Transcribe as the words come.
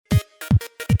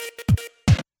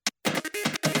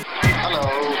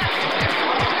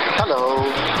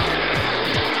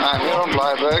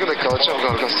The coach of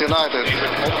Gold Coast United.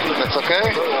 That's okay?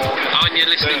 Oh, and you're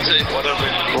listening to...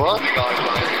 What?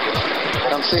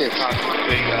 Can't see it.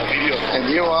 And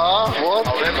you are what?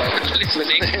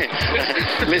 Listening.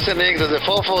 Listening to the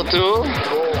 442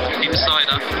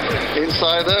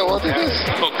 Insider. What is this?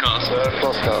 Podcast.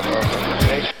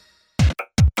 Okay.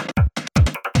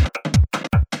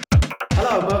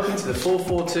 Hello and welcome to the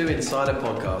 442 Insider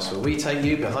Podcast, where we take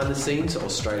you behind the scenes of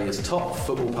Australia's top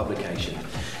football publication.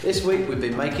 This week we've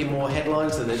been making more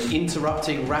headlines than an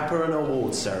interrupting rapper and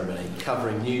awards ceremony,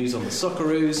 covering news on the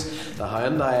Socceroos, the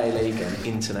Hyundai A-League and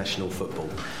international football.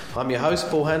 I'm your host,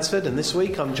 Paul Hansford, and this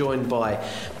week I'm joined by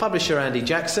publisher Andy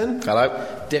Jackson.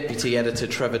 Hello. Deputy editor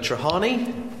Trevor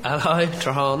Trehani. Hello,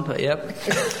 Trehan, yep.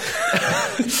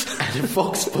 And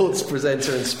Fox Sports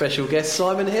presenter and special guest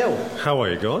Simon Hill. How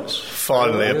are you guys?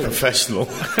 Finally a professional.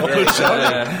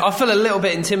 Yeah. I feel a little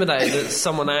bit intimidated that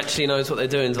someone actually knows what they're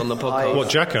doing on the podcast. What,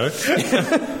 Jacko?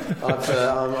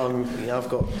 I've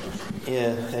got...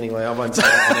 Yeah, anyway, I won't say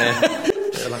that on air.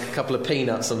 Like a couple of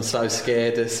peanuts, I'm so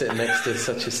scared of sitting next to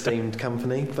such esteemed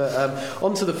company. But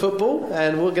on to the football,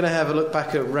 and we're going to have a look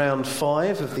back at round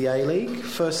 5 of the A-League.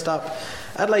 First up,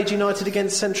 Adelaide United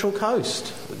against Central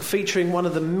Coast, featuring one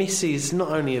of the misses not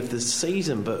only of the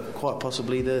season but quite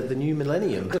possibly the new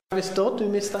millennium. Travis Dodd, who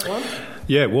missed that one?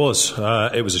 Yeah, it was.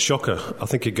 It was a shocker. I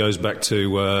think it goes back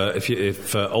to,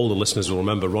 if older listeners will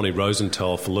remember, Ronnie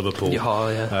Rosenthal for Liverpool. Yeah.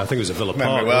 I think it was at Villa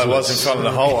Park. Well, I was in front of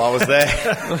the hole. I was there.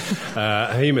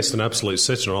 He missed an absolute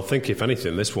sitter, and I think, if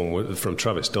anything, this one from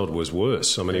Travis Dodd was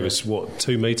worse. I mean, he was,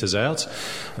 2 metres out,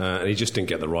 and he just didn't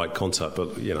get the right contact.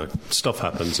 But, stuff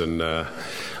happens, and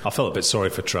I felt a bit sorry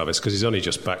for Travis because he's only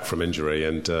just back from injury,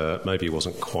 and maybe he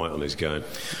wasn't quite on his game.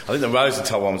 I think the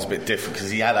Rosenthal one was a bit different because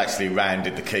he had actually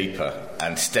rounded the keeper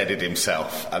and steadied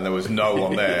himself, and there was no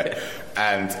one there.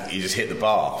 And he just hit the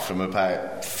bar from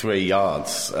about 3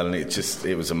 yards, and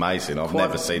it was amazing. I've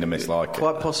never seen a miss like it.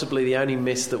 Quite possibly the only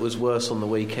miss that was worse on the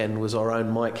weekend was our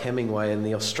own Mike Hemingway in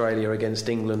the Australia against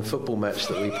England football match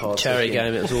that we passed. Cherry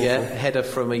game, it was awful. Yeah, header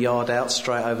from a yard out,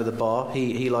 straight over the bar.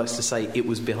 He likes to say it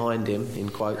was behind him, in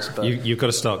quotes. But You've got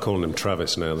to start calling him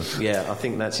Travis now, then. Yeah, I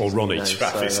think that's his or Ronnie. nickname,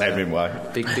 Travis Hemingway.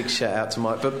 Big shout out to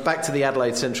Mike. But back to the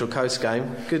Adelaide Central Coast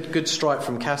game. Good strike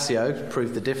from Cassio,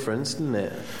 proved the difference, didn't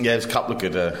it? Yeah, there's a couple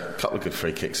of good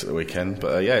free kicks at the weekend,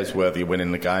 but it's worthy of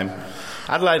winning the game.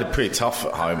 Adelaide are pretty tough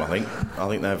at home, I think. I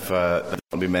think there's not going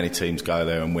to be many teams go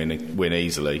there and win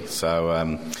easily.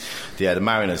 So, the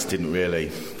Mariners didn't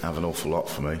really have an awful lot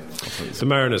for me. The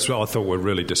Mariners, I thought, were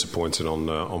really disappointed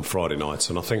on Friday nights,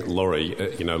 and I think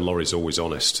Laurie's always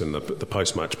honest in the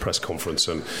post-match press conference,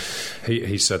 and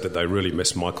he said that they really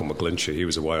missed Michael McGlinchey. He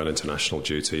was away on international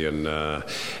duty, and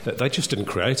they just didn't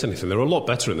create anything. They were a lot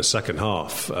better in the second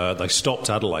half. They stopped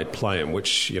Adelaide playing,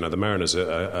 which the Mariners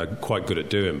are quite good at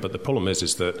doing, but the problem is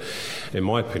that, in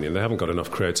my opinion, they haven't got enough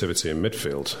creativity in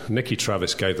midfield. Nicky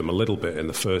Travis gave them a little bit in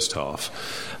the first half,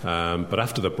 but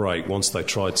after the break, once they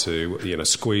tried to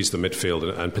squeeze the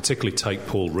midfield and particularly take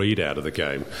Paul Reed out of the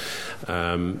game,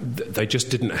 they just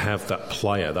didn't have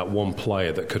that one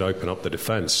player that could open up the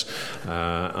defence.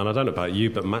 And I don't know about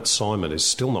you, but Matt Simon is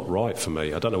still not right for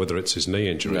me. I don't know whether it's his knee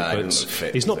injury, but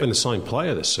he's not been the same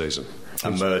player this season.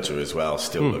 And Merger as well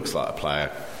still looks like a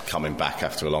player coming back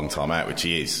after a long time out, which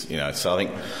he is. So I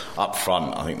think up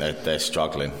front, I think they're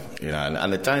struggling.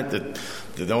 And they don't.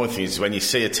 The only thing is when you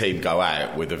see a team go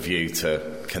out with a view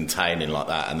to containing like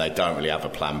that, and they don't really have a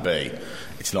plan B,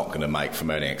 it's not going to make for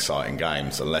many exciting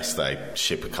games unless they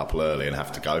ship a couple early and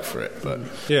have to go for it. But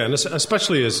yeah, and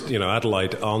especially as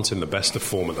Adelaide aren't in the best of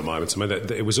form at the moment. I mean,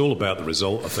 it was all about the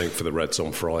result, I think, for the Reds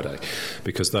on Friday,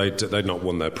 because they'd not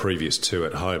won their previous 2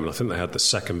 at home, and I think they had the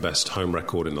second best home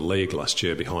record in the league last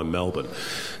year behind Melbourne.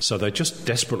 So they just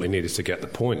desperately needed to get the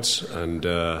points, and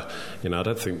I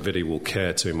don't think Vidi will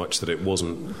care too much that it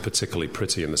wasn't particularly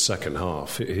pretty in the second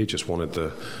half. He just wanted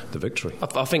the victory.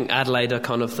 I think Adelaide are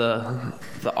kind of the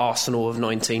Arsenal of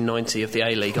 1990 of the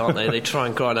A-League, aren't they? They try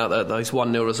and grind out those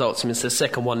 1-0 results. I mean, it's their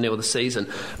second 1-0 of the season.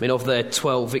 I mean, of their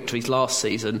 12 victories last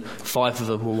season, 5 of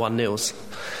them were 1-0s.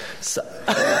 So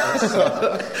that's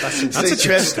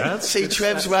see,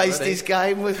 Trev's raised his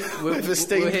game with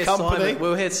esteemed company.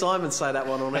 We'll hear Simon say that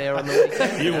one on air on the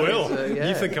weekend. You will.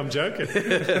 You think I'm joking?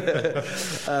 Good.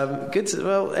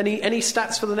 Well, any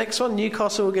stats for the next one?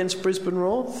 Newcastle against Brisbane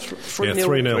Roar.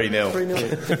 3-0.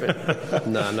 3-0.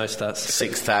 No stats.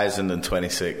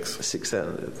 6,026.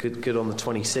 6,000. Good on the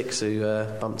 26 who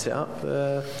bumped it up.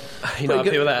 Happy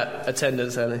with that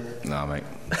attendance, Ellie? No, mate.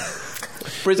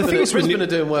 Brisbane are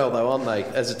doing well, though, aren't they,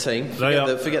 as a team?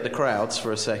 Forget the crowds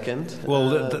for a second.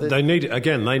 Well, they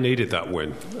needed that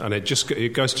win, and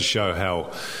it goes to show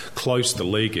how close the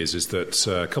league is that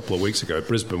a couple of weeks ago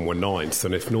Brisbane were 9th,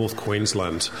 and if North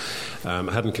Queensland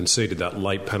hadn't conceded that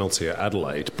late penalty at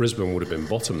Adelaide, Brisbane would have been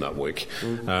bottom that week,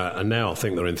 and now I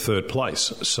think they're in 3rd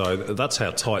place. So that's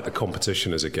how tight the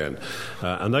competition is again,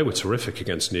 and they were terrific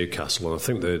against Newcastle, and I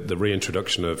think the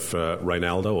reintroduction of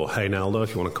Reynaldo, or Heynaldo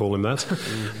if you want to call him that,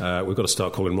 we've got to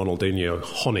start calling Ronaldinho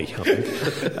Honey, I think.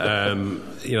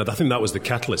 I think that was the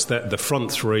catalyst. The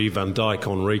front three, Van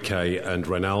Dijk, Enrique and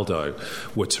Reynaldo,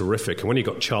 were terrific, and when you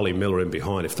got Charlie Miller in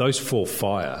behind, if those 4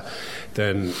 fire,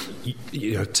 then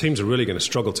teams are really going to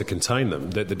struggle to contain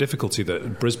them. The difficulty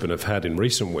that Brisbane have had in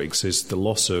recent weeks is the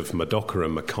loss of Madoka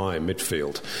and Mackay in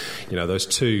midfield. Those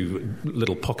 2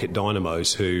 little pocket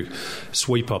dynamos who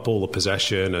sweep up all the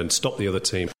possession and stop the other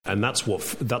team. And that's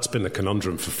been the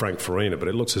conundrum for Frank Farina, but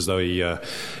it looks as though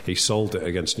he solved it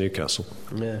against Newcastle.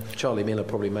 Yeah, Charlie Miller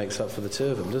probably makes up for the 2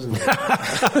 of them, doesn't he?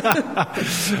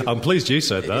 I'm pleased you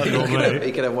said that, not me.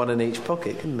 He could have 1 in each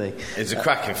pocket, couldn't he? It's a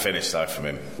cracking finish, though, from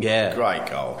him. Yeah. Great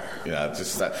goal.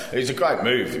 Just that. It was a great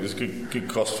move. It was a good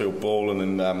crossfield ball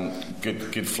and then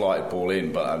good flighted ball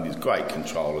in, but it was great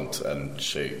control and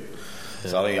shoot. Yeah.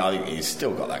 So I think he's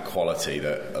still got that quality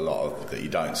that you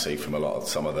don't see from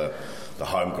some of the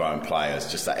homegrown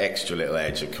players, just that extra little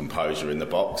edge of composure in the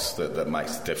box that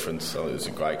makes the difference. So it was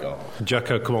a great goal.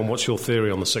 Jacko, come on, what's your theory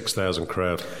on the 6,000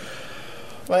 crowd?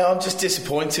 Well, I'm just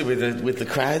disappointed with the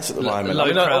crowds at the moment.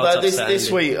 Although this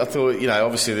week, I thought,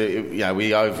 obviously,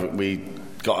 we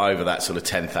got over that sort of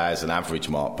 10,000 average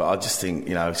mark, but I just think,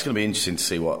 it's going to be interesting to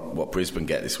see what Brisbane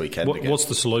get this weekend. What's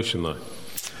the solution, though?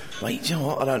 Wait, you know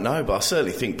what? I don't know, but I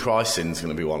certainly think pricing's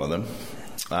going to be one of them.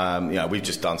 We've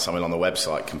just done something on the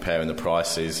website comparing the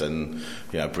prices, and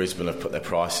Brisbane have put their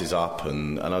prices up,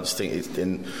 and I just think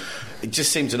it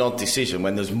just seems an odd decision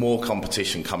when there's more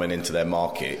competition coming into their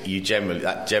market.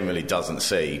 That generally doesn't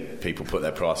see people put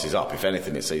their prices up. If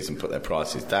anything, it sees them put their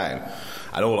prices down.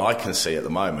 And all I can see at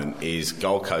the moment is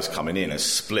Gold Coast coming in as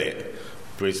split.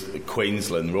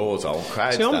 Queensland, Roars, old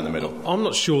crowds down the middle. I'm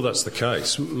not sure that's the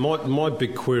case. My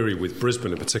big query with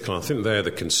Brisbane in particular, I think they're the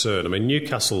concern. I mean,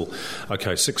 Newcastle,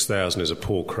 6,000 is a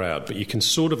poor crowd, but you can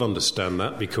sort of understand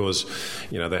that because,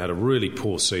 they had a really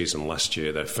poor season last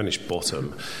year. They finished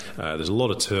bottom. There's a lot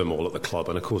of turmoil at the club,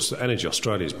 and of course, Energy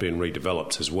Australia is being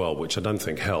redeveloped as well, which I don't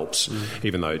think helps,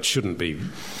 even though it shouldn't be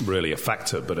really a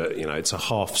factor. But it's a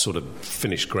half sort of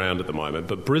finished ground at the moment.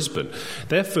 But Brisbane,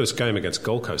 their first game against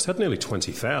Gold Coast had nearly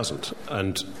 20,000,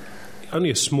 and only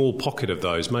a small pocket of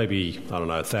those, maybe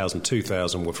 1,000,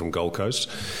 2,000 were from Gold Coast.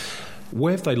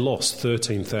 Where have they lost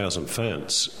 13,000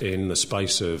 fans in the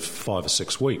space of 5 or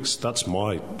 6 weeks? That's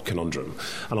my conundrum.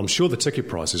 And I'm sure the ticket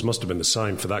prices must have been the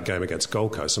same for that game against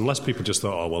Gold Coast, unless people just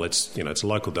thought, it's a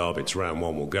local derby, it's round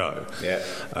 1, we'll go. Yeah.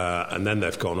 And then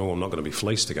they've gone, I'm not going to be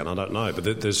fleeced again. I don't know.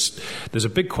 But there's a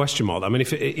big question mark. I mean,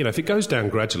 if it goes down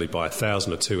gradually by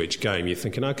 1,000 or 2 each game, you're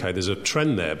thinking, OK, there's a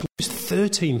trend there. But there's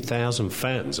 13,000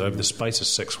 fans over the space of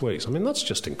 6 weeks. I mean, that's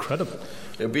just incredible.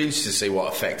 It'll be interesting to see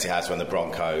what effect it has when the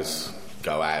Broncos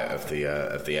go out of the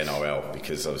NRL,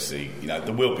 because obviously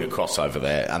there will be a crossover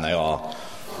there, and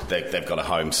they've got a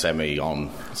home semi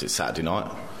on, is it Saturday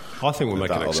night? I think we're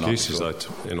making excuses, though,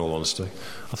 in all honesty.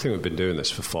 I think we've been doing this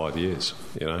for 5 years,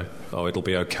 it'll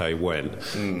be okay when,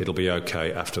 it'll be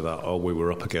okay after that, we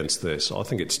were up against this. I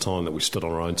think it's time that we stood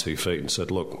on our own 2 feet and said,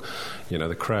 look,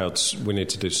 the crowds, we need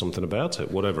to do something about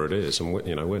it, whatever it is, and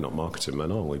we're not marketing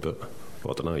men, are we? But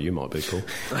I don't know, you might be, Paul.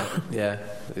 Yeah,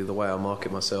 the way I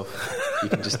market myself, you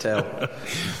can just tell.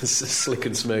 It's slick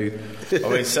and smooth.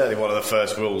 It's certainly one of the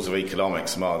first rules of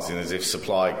economics, marketing, is if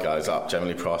supply goes up,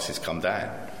 generally prices come down,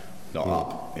 not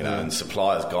up. And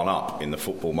supply has gone up in the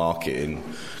football market in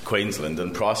Queensland,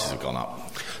 and prices have gone up.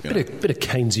 Bit of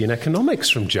Keynesian economics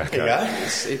from Jacko. Yeah.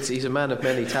 He's a man of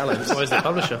many talents. Where's the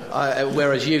publisher?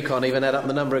 Whereas you can't even add up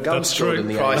the number of goals scored in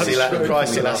the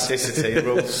price elasticity,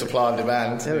 rules of supply and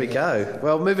demand. There we go.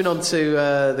 Well, moving on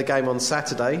to the game on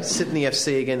Saturday, Sydney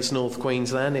FC against North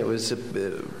Queensland. It was a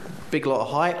big lot of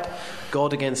hype.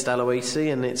 God against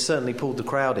Aloisi, and it certainly pulled the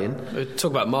crowd in.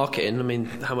 Talk about marketing. I mean,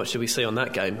 how much did we see on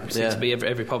that game? It seemed to be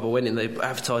every pub are winning. They're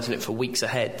advertising it for weeks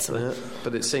ahead. So. Yeah,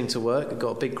 but it seemed to work. It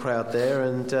got a big crowd there,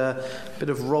 and a bit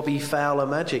of Robbie Fowler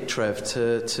magic, Trev,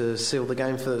 to seal the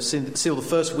game seal the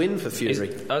first win for Fury.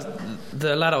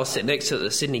 The lad I was sitting next to at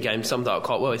the Sydney game summed that up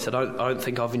quite well. He said, "I don't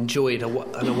think I've enjoyed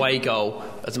an away goal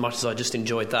as much as I just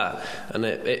enjoyed that." And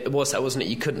it was that, wasn't it?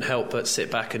 You couldn't help but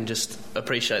sit back and just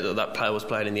appreciate that player was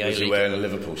playing in the A-League. wearing a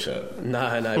Liverpool shirt?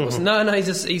 No, it wasn't. No,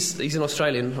 he's an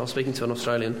Australian. I was speaking to an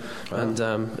Australian and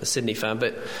a Sydney fan.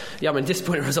 But yeah, I mean,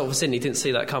 disappointing result for Sydney. Didn't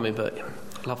see that coming, but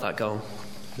love that goal.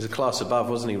 He was a class above,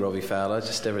 wasn't he, Robbie Fowler?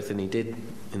 Just everything he did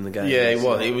in the game. Yeah, he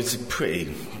was. It was a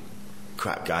pretty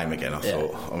crap game again, I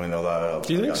thought. I mean, although...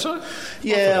 Do you think so?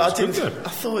 Yeah, I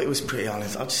thought it was pretty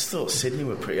honest. I just thought Sydney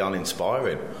were pretty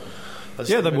uninspiring.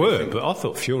 Yeah, they were, but I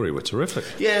thought Fury were terrific.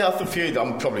 Yeah, I thought Fury...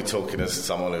 I'm probably talking as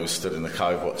someone who was stood in the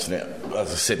cove watching it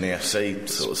as a Sydney FC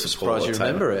sort of supporter. Surprised you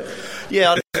remember it.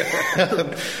 Yeah,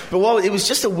 but it was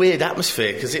just a weird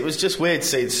atmosphere, because it was just weird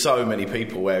seeing so many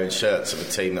people wearing shirts of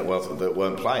a team that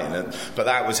weren't playing. But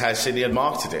that was how Sydney had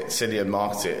marketed it. Sydney had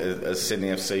marketed it as Sydney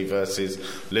FC versus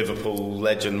Liverpool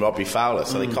legend Robbie Fowler,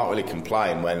 so they can't really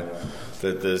complain when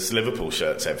there's Liverpool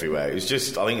shirts everywhere. It was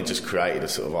just, I think it just created a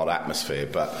sort of odd atmosphere.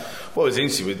 But what was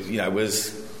interesting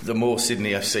was the more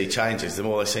Sydney FC changes, the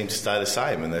more they seem to stay the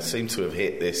same, and they seem to have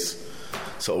hit this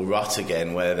sort of rut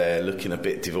again where they're looking a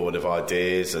bit devoid of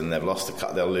ideas, and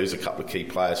they'll lose a couple of key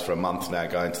players for a month now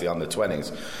going to the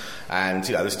under-20s. And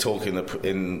there's talk in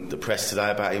the press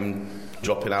today about him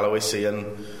dropping Aloisi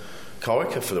and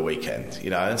Corica for the weekend,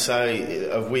 and so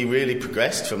have we really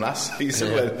progressed from last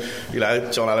season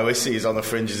when John Aloisi is on the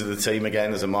fringes of the team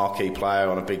again as a marquee player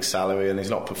on a big salary and he's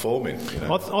not performing?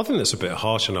 I think that's a bit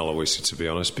harsh on Aloisi, to be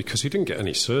honest, because he didn't get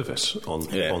any service on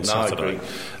Saturday.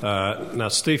 Now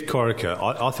Steve Corica,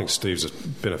 I think Steve's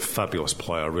been a fabulous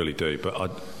player, I really do, but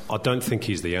I don't think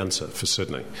he's the answer for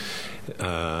Sydney.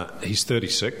 He's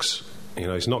 36.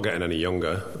 He's not getting any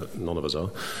younger. None of us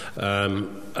are.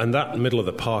 And that middle of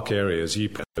the park area, as you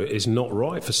put it, is not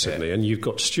right for Sydney. Yeah. And you've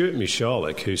got Stuart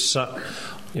Michalik, who's sat,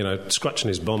 scratching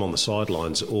his bum on the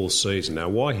sidelines all season. Now,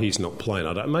 why he's not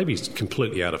playing, maybe he's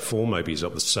completely out of form. Maybe he's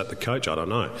upset the coach. I don't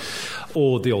know.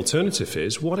 Or the alternative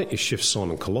is, why don't you shift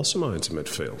Simon Colosimo into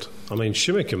midfield? I mean,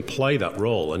 Shimmy can play that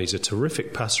role, and he's a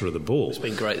terrific passer of the ball. He's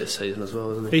been great this season as well,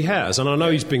 hasn't he? He has, and I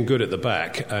know he's been good at the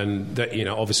back. And that,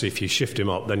 obviously, if you shift him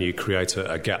up, then you create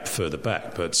a gap further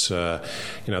back. But that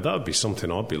would be something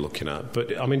I'd be looking at.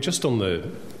 But I mean, just on the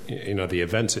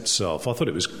event itself, I thought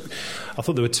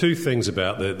there were two things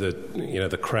about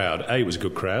the crowd. A, it was a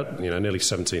good crowd, nearly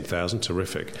 17,000,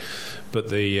 terrific.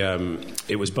 But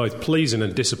it was both pleasing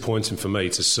and disappointing for me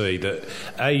to see that,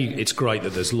 A, it's great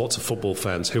that there's lots of football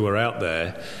fans who are out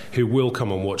there who will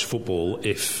come and watch football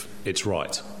if it's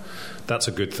right. That's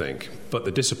a good thing. But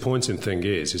the disappointing thing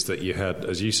is that you had,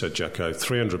 as you said, Jacko,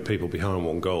 300 people behind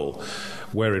one goal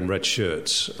wearing red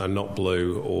shirts and not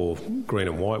blue or green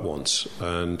and white ones.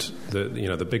 And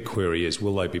the big query is,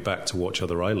 will they be back to watch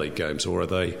other A-League games, or are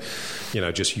they,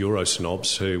 just Euro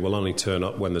snobs who will only turn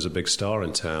up when there's a big star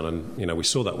in town? And we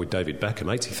saw that with David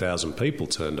Beckham. 80,000 people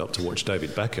turned up to watch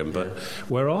David Beckham, but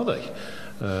where are they?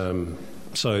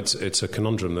 So it's a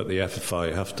conundrum that the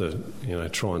FFA have to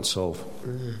try and solve.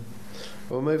 Mm.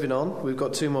 Well, moving on, we've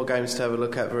got two more games to have a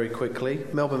look at very quickly.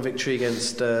 Melbourne victory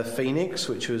against Phoenix,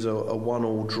 which was a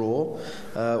 1-1 draw.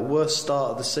 Worst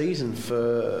start of the season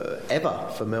ever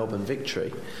for Melbourne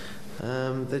victory.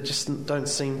 They just don't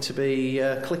seem to be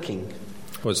clicking.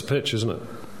 Well, it's a pitch, isn't it?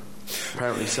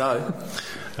 Apparently so.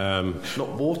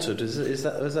 Not watered, is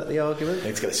that the argument?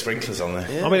 It's got sprinklers on there.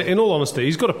 Yeah. I mean, in all honesty,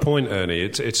 he's got a point, Ernie.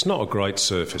 It's not a great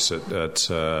surface at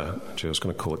I was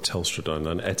going to call it Telstra Dome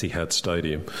and Etihad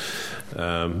Stadium,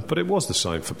 but it was the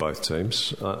same for both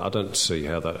teams. I don't see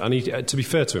how that. And to be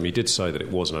fair to him, he did say that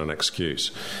it wasn't an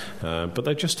excuse, but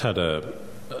they just had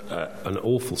an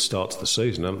awful start to the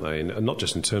season, haven't they? And not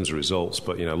just in terms of results,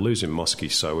 but losing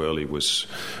Muskie so early was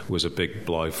a big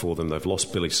blow for them. They've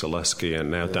lost Billy Selesky,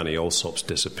 and now Danny Allsop's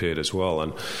disappeared as well.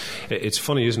 And it's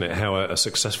funny, isn't it, how a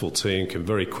successful team can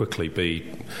very quickly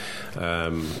be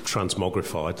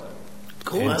transmogrified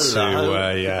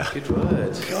into good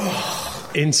word.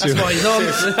 That's why he's on.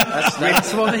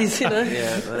 That's why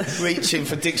he's, reaching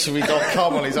for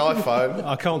dictionary.com on his iPhone.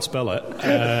 I can't spell it.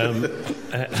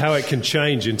 How it can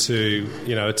change into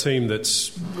a team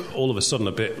that's all of a sudden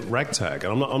a bit ragtag.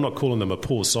 And I'm not calling them a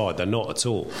poor side. They're not at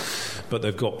all. But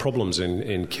they've got problems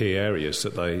in key areas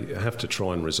that they have to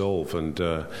try and resolve. And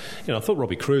I thought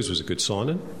Robbie Cruz was a good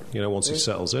signing. Once he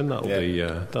settles in,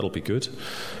 that'll be good.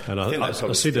 And I think I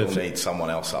see still need someone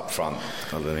else up front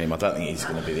other than him. I don't think he's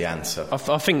going to be the answer.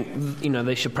 I think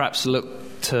they should perhaps look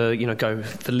to go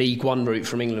the League One route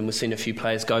from England. We've seen a few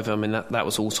players go over. I mean, that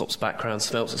was Allsop's background.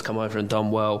 Smelts has come over and done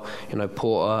well.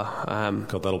 Porter,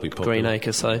 God, that'll be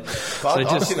Greenacre. So I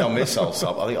think they'll miss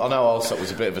Allsop. I know Allsop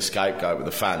was a bit of a scapegoat with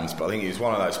the fans, but I think he was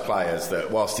one of those players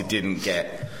that, whilst he didn't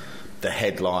get the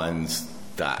headlines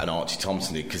that an Archie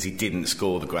Thompson did, because he didn't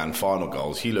score the grand final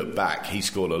goals, you look back, he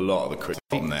scored a lot of the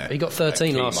on there. He got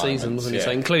 13 last season, wasn't he?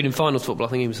 So including finals football, I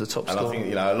think he was the top scorer. And I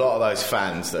think, a lot of those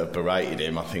fans that have berated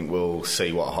him, I think we'll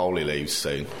see what hole he leaves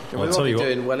soon. We might be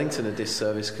doing Wellington a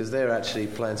disservice because they're actually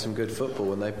playing some good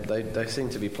football, and they seem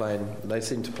to be playing. They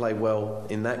seem to play well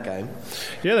in that game.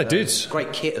 Yeah, they did.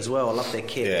 Great kit as well. I love their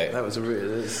kit. Yeah. That was a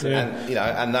really.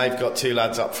 And they've got two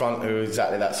lads up front who are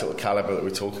exactly that sort of calibre that we're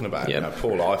talking about. Yep.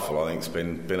 Paul Eiffel, I think, has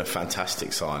been a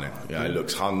fantastic signing. He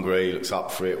looks hungry, looks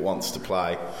up for it, wants to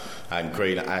play. And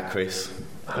Green at Chris.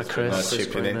 Chris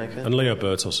chipping in. And Leo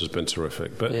Bertos has been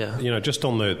terrific. But, just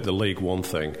on the League One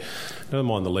thing, never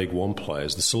mind the League One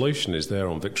players, the solution is there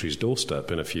on Victory's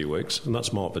doorstep in a few weeks, and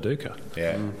that's Mark Viduka.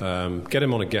 Yeah. Get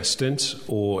him on a guest stint,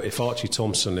 or if Archie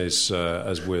Thompson is,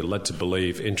 as we're led to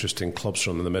believe, interested in clubs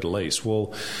from the Middle East,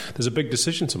 well, there's a big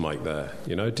decision to make there.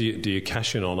 Do you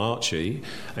cash in on Archie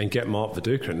and get Mark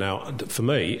Viduka? Now, for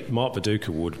me, Mark Viduka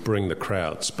would bring the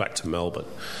crowds back to Melbourne,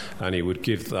 and he would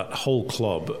give that whole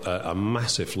club a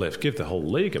massive lift, give the whole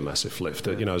league a massive lift,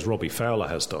 as Robbie Fowler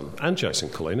has done, and Jason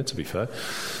Collina, to be fair.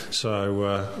 So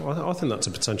I think that's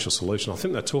a potential solution. I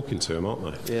think they're talking to him,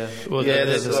 aren't they? Yeah. Well,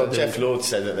 Jeff Lord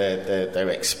said that they're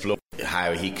exploring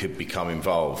how he could become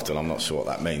involved, and I'm not sure what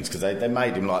that means, because they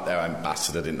made him like their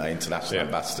ambassador, didn't they? International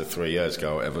ambassador 3 years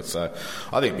ago or whatever. So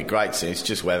I think it'd be great to see. It's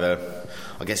just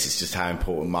I guess it's just how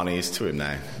important money is to him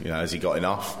now. Has he got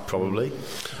enough? Probably.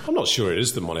 I'm not sure it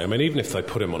is the money. I mean, even if they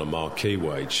put him on a marquee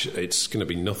wage, it's going to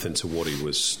be nothing to what he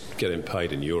was getting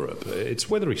paid in Europe. It's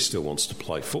whether he still wants to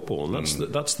play football, and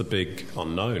that's the big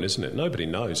unknown, isn't it? Nobody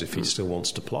knows if he still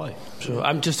wants to play.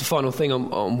 Sure. Just a final thing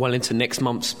on Wellington. Next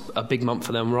month's a big month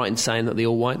for them, right, in saying that the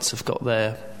All Whites have got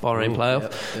their Bahrain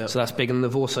playoff. Yep. So that's big, and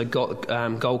they've also got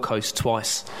Gold Coast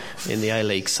twice in the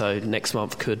A-League, so next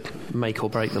month could make or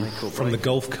break them. From the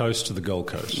Gulf Coast to the Gold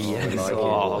Coast. Yes.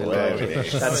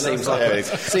 That seems like a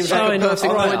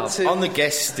perfect point to... On the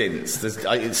guest stints,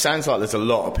 it sounds like there's a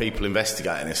lot of people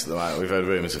investigating this at the moment. We've heard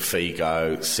rumours of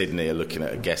Figo, Sydney are looking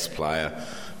at a guest player,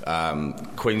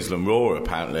 Queensland Roar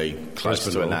apparently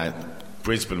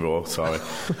Brisbane Roar,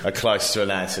 are close to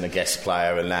announcing a guest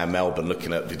player, and now Melbourne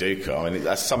looking at Viduka. I mean,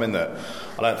 that's something that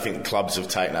I don't think clubs have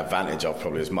taken advantage of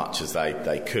probably as much as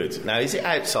they could. Now, is it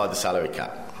outside the salary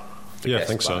cap? Yeah, I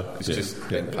think so.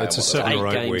 It's a 7 or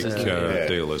 8 week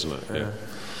deal, isn't it? Yeah.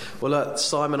 Well,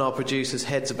 Simon, our producer's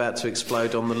head's about to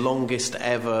explode on the longest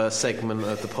ever segment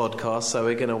of the podcast, so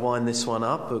we're going to wind this one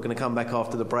up. We're going to come back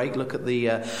after the break, look at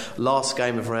the last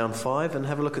game of round 5, and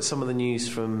have a look at some of the news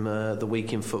from the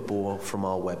week in football from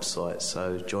our website.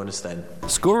 So join us then.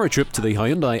 Score a trip to the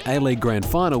Hyundai A-League Grand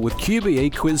Final with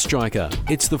QBE Quiz Striker.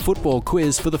 It's the football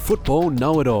quiz for the football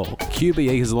know-it-all.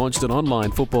 QBE has launched an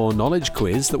online football knowledge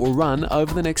quiz that will run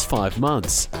over the next 5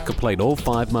 months. Complete all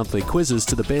 5 monthly quizzes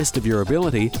to the best of your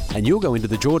ability, and you'll go into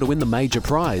the draw to win the major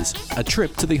prize, a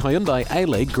trip to the Hyundai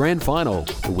A-League Grand Final.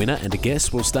 The winner and a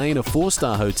guest will stay in a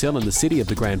 4-star hotel in the city of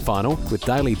the Grand Final with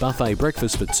daily buffet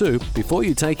breakfast for 2 before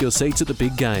you take your seats at the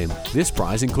big game. This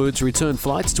prize includes return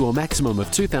flights to a maximum of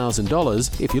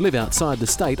 $2,000 if you live outside the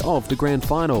state of the Grand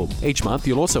Final. Each month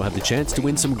you'll also have the chance to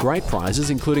win some great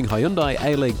prizes, including Hyundai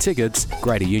A-League tickets,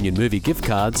 Greater Union movie gift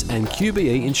cards, and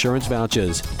QBE insurance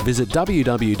vouchers. Visit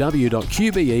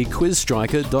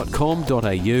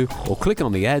www.qbequizstriker.com.au or click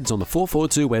on the ads on the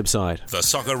 442 website. The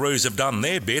Socceroos have done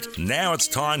their bit, now it's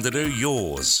time to do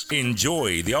yours.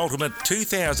 Enjoy the ultimate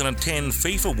 2010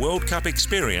 FIFA World Cup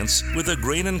experience with the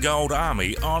Green and Gold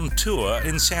Army on tour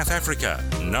in South Africa.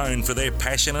 Known for their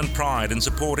passion and pride in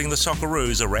supporting the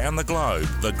Socceroos around the globe,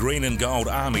 the Green and Gold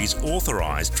Army's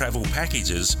authorised travel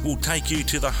packages will take you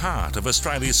to the heart of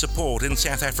Australia's support in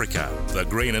South Africa. The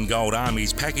Green and Gold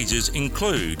Army's packages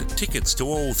include tickets to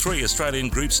all 3 Australian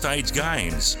group stage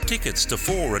games, tickets to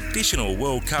 4 additional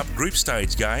World Cup group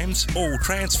stage games, all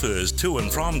transfers to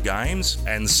and from games,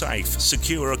 and safe,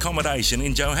 secure accommodation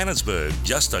in Johannesburg,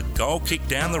 just a goal kick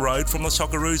down the road from the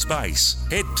Socceroos base.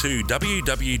 Head to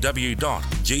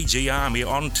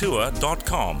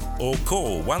www.ggarmyontour.com or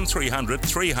call 1300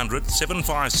 300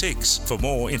 756 for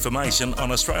more information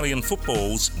on Australian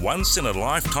football's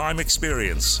once-in-a-lifetime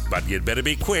experience. But you'd better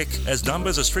be quick, as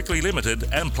numbers are strictly limited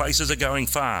and places are going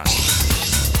fast.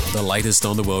 The latest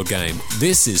on the world game.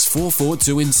 This is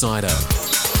 442 Insider.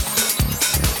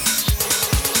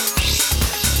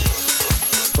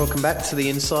 Welcome back to the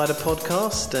Insider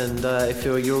podcast, and if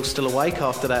you're all still awake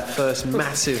after that first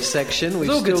massive section, we've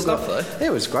all good still stuff, got though.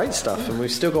 it was great stuff, and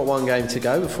we've still got one game to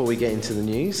go before we get into the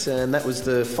news, and that was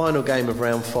the final game of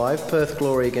round 5. Perth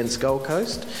Glory against Gold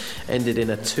Coast ended in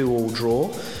a 2-2 draw.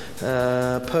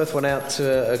 Perth went out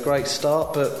to a great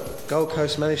start, but Gold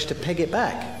Coast managed to peg it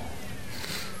back.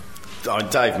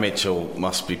 Dave Mitchell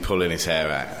must be pulling his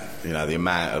hair out. You know, the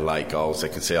amount of late goals they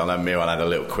can see. I know Miron had a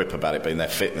little quip about it being their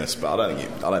fitness, but I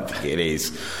don't think it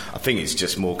is. I think it's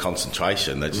just more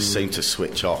concentration. They just seem to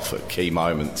switch off at key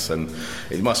moments, and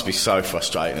it must be so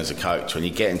frustrating as a coach when you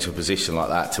get into a position like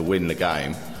that to win the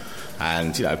game.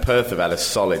 And, you know, Perth have had a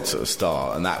solid sort of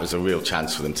start, and that was a real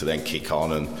chance for them to then kick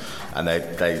on, and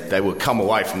they would come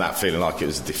away from that feeling like it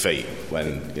was a defeat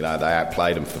when, you know, they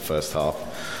outplayed them for the first half.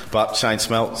 But Shane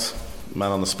Smeltz,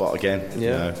 man on the spot again. Yeah. You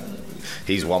know,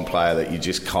 he's one player that you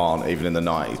just can't, even in the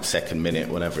 92nd minute,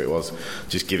 whenever it was,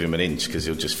 just give him an inch because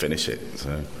he'll just finish it.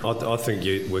 So I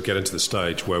think we're getting to the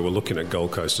stage where we're looking at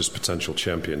Gold Coast as potential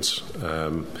champions.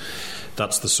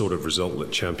 That's the sort of result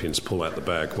that champions pull out the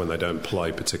bag when they don't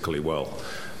play particularly well.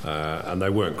 And they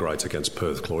weren't great against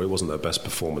Perth Glory. It wasn't their best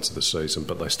performance of the season,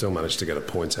 but they still managed to get a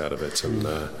point out of it. And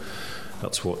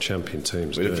that's what champion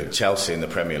teams do. We look at Chelsea in the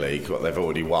Premier League. They've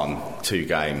already won 2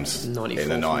 games in the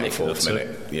 94th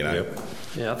minute. You know. Yep.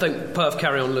 Yeah, I think Perth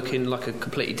carry on looking like a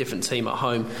completely different team at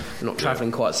home. They're not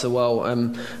travelling quite so well,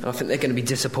 and I think they're going to be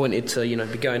disappointed to, you know,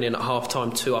 be going in at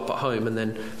half-time 2 up at home and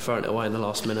then throwing it away in the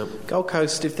last minute. Gold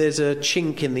Coast, if there's a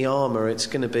chink in the armour, it's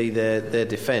going to be their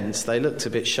defence. They looked a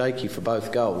bit shaky for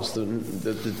both goals.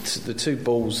 The 2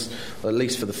 balls, at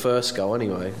least for the first goal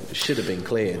anyway, should have been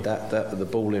cleared. That the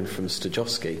ball in from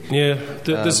Stajowski. Yeah,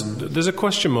 there's a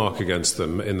question mark against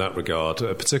them in that regard,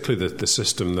 particularly the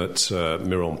system that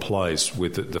Miron plays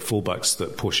with the fullbacks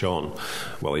that push on.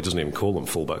 Well, he doesn't even call them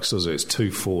fullbacks, does he? It's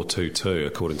 2-4-2-2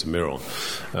 according to Miron.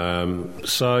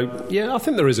 So yeah, I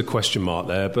think there is a question mark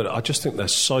there, but I just think they're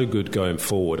so good going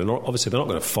forward, and obviously they're not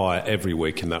going to fire every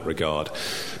week in that regard.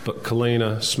 But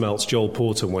Kalina, Smeltz, Joel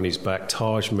Porter when he's back,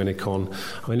 Taj, Minicon.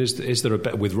 I mean, is there a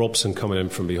better, with Robson coming in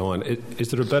from behind?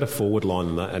 Is there a better forward line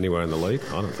than that anywhere in the league?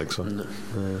 I don't think so. No.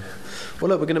 Well,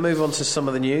 look, we're going to move on to some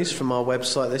of the news from our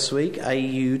website this week.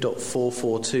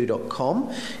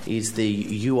 au.442.com is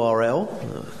the URL.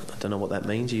 I don't know what that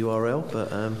means, URL,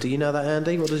 but do you know that,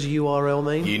 Andy? What does URL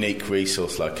mean? Unique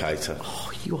resource locator.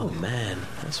 Oh, you are a man.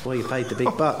 That's why you paid the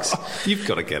big bucks. You've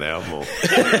got to get out more.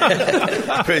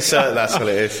 Pretty certain that's what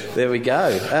it is. There we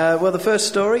go. Well, the first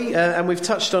story, and we've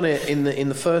touched on it in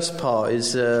the first part,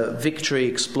 is Victory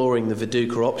exploring the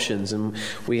Viduka options, and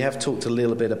we have talked a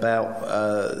little bit about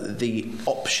the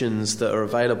options that are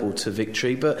available to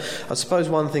Victory. But I suppose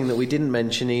one thing that we didn't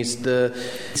mention is the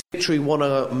Victory want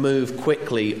to move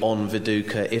quickly on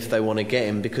Viduka if they want to get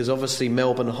him, because obviously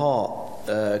Melbourne Heart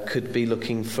could be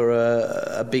looking for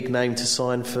a big name to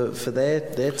sign for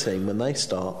their team when they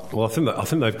start. Well, I think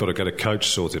they've got to get a coach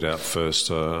sorted out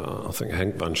first. I think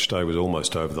Henk van Stee was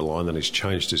almost over the line, then he's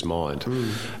changed his mind.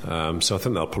 So I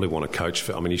think they'll probably want a coach.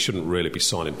 I mean, you shouldn't really be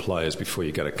signing players before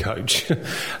you get a coach.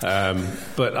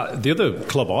 But the other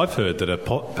club I've heard that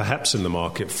are perhaps in the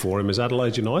market for him is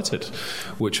Adelaide United,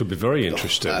 which would be very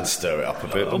interesting. That'd stir it up a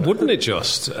bit, wouldn't it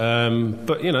just?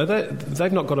 But you know,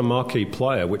 they've not got a marquee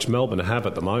player, which Melbourne have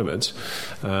at the moment.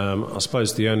 I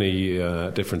suppose the only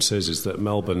difference is that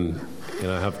Melbourne, you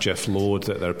know, have Jeff Lord,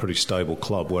 that they're a pretty stable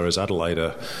club, whereas Adelaide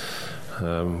are,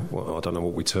 well, I don't know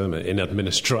what we term it, in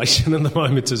administration at the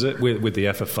moment, is it, with the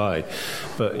FFA.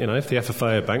 But you know, if the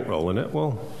FFA are bankrolling it,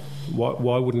 well,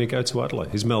 why wouldn't he go to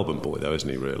Adelaide? He's a Melbourne boy, though, isn't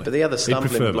he, really? But the other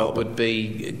stumbling block would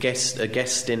be a guest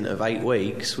stint of 8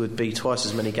 weeks would be twice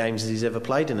as many games as he's ever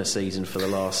played in a season for the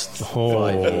last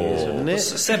 5 years, wouldn't it?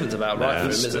 7's about right for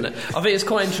him, isn't it? I think it's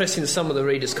quite interesting, some of the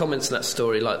readers' comments in that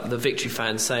story, like the Victory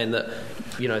fans saying that,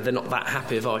 you know, they're not that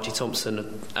happy with Archie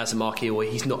Thompson as a marquee, or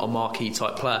he's not a marquee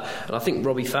type player. And I think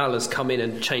Robbie Fowler's come in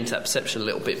and changed that perception a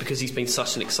little bit, because he's been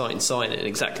such an exciting signing and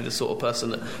exactly the sort of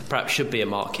person that perhaps should be a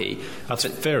marquee. That's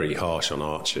very harsh on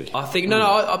Archie. I think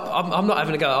I'm not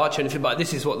having a go at Archie or anything, but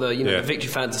this is what the Victory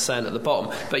fans are saying at the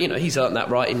bottom. But you know, he's earned that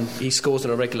right, and he scores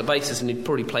on a regular basis, and he'd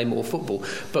probably play more football.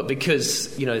 But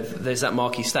because, you know, there's that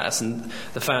marquee status, and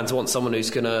the fans want someone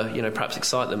who's going to, you know, perhaps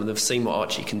excite them, and they've seen what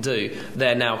Archie can do,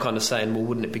 they're now kind of saying,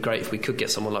 well, wouldn't it be great if we could get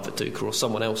someone like Viduka or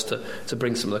someone else to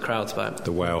bring some of the crowds back?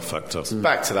 The wow factor.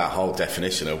 Back to that whole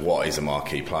definition of what is a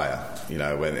marquee player, you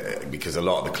know, because a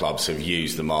lot of the clubs have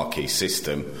used the marquee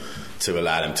system to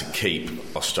allow them to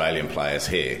keep Australian players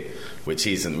here, which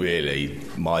isn't really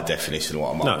my definition of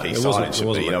what a marquee signing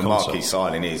should be. You know, marquee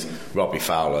signing is Robbie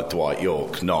Fowler, Dwight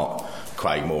York, not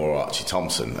Craig Moore or Archie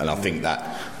Thompson. And I think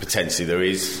that potentially there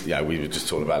is, you know, we were just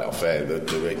talking about it off air,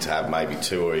 to have maybe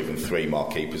 2 or even 3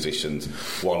 marquee positions,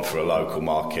 one for a local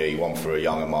marquee, one for a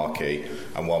younger marquee,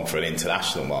 and one for an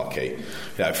international marquee.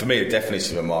 You know, for me, the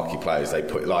definition of a marquee player is they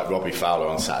put, like Robbie Fowler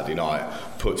on Saturday night,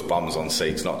 puts bums on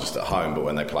seats, not just at home, but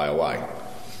when they play away.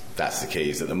 That's the key,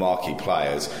 is that the marquee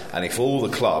players, and if all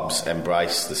the clubs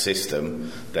embrace the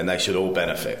system, then they should all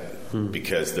benefit,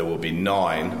 because there will be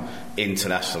 9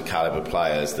 international calibre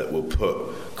players that will put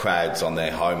crowds on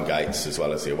their home gates as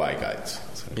well as the away gates.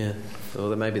 So. Yeah. Well,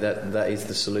 then maybe that is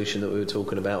the solution that we were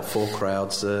talking about for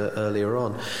crowds earlier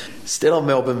on. Still on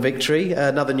Melbourne victory,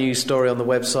 another news story on the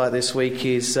website this week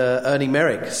is Ernie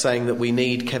Merrick saying that we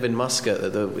need Kevin Muscat,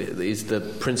 that is the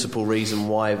principal reason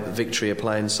why Victory are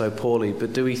playing so poorly.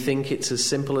 But do we think it's as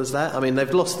simple as that? I mean,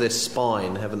 they've lost their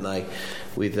spine, haven't they,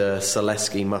 with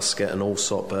Zaleski, Muscat and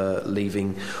Allsop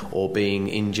leaving or being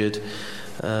injured.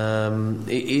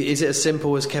 Is it as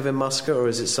simple as Kevin Muscat, or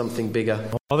is it something bigger?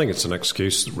 I think it's an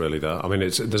excuse, really, that. I mean,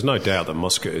 there's no doubt that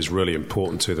Muscat is really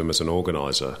important to them as an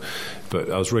organiser. But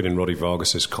I was reading Roddy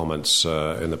Vargas's comments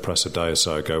in the press a day or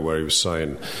so ago, where he was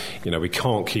saying, we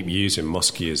can't keep using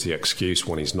Muskie as the excuse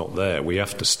when he's not there. We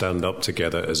have to stand up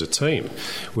together as a team.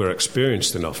 We're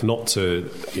experienced enough not to,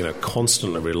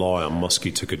 constantly rely on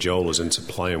Muskie to cajole us into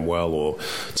playing well or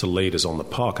to lead us on the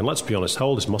park. And let's be honest, how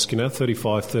old is Muskie now?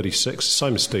 35, 36?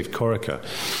 Same as Steve Corica.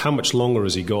 How much longer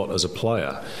has he got as a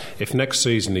player? If next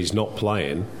season he's not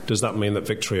playing, does that mean that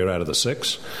Victory are out of the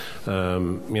 6?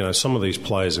 Some of these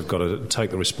players have got to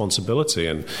take the responsibility,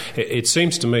 and it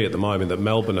seems to me at the moment that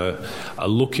Melbourne are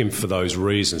looking for those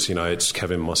reasons. It's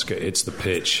Kevin Muscat, it's the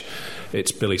pitch,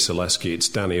 it's Billy Zaleski, it's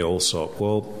Danny Allsop.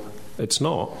 Well, it's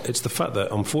not. It's the fact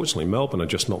that unfortunately Melbourne are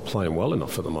just not playing well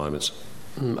enough at the moment.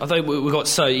 I think we got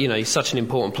he's such an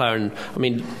important player, and I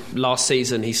mean, last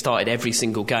season he started every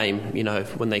single game,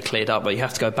 when they cleared up, but you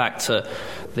have to go back to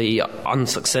the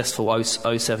unsuccessful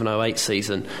 07-08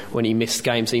 season when he missed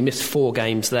games. He missed 4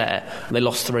 games there, and they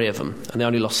lost 3 of them, and they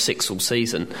only lost 6 all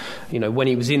season. When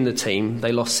he was in the team,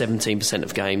 they lost 17%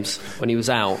 of games. When he was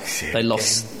out, they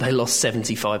lost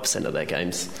 75% of their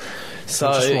games. So,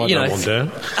 that one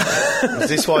down. Was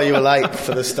this why you were late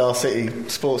for the Star City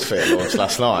Sports Fair launch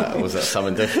last night, or was that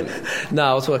something different? No,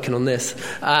 I was working on this.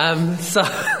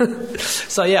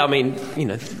 So yeah, I mean,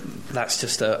 that's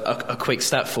just a quick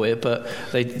stat for you, but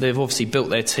they've obviously built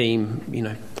their team,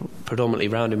 predominantly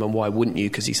around him, and why wouldn't you?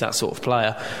 Because he's that sort of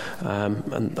player,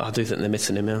 and I do think they're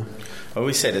missing him now. Well,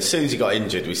 we said as soon as he got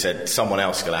injured, we said someone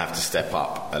else is going to have to step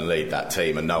up and lead that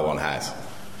team, and no one has.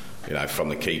 From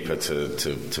the keeper to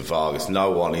Vargas, no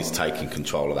one is taking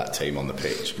control of that team on the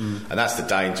pitch. And that's the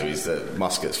danger, is that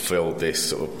Muscat's filled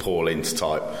this sort of Paul Ince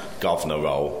type governor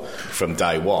role from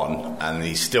day one, and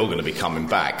he's still going to be coming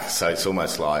back. So it's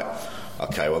almost like,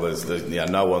 okay, well, there's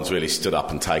no one's really stood up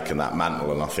and taken that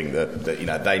mantle, and I think that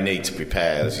they need to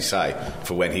prepare, as you say,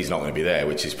 for when he's not going to be there,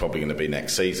 which is probably going to be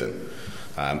next season.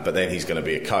 But then he's going to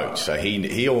be a coach, so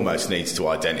he almost needs to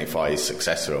identify his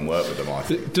successor and work with them, I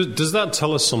think. Does that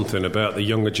tell us something about the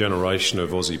younger generation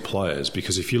of Aussie players?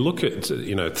 Because if you look at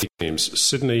teams,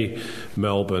 Sydney,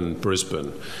 Melbourne,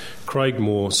 Brisbane, Craig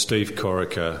Moore, Steve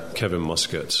Corica, Kevin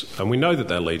Muscat, and we know that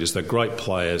they're leaders, they're great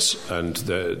players, and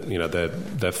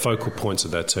they're focal points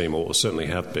of their team, or certainly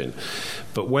have been.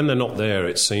 But when they're not there,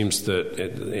 it seems that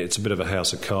it's a bit of a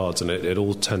house of cards, and it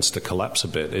all tends to collapse a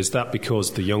bit. Is that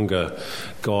because the younger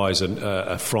guys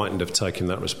are frightened of taking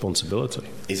that responsibility?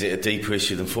 Is it a deeper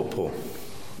issue than football?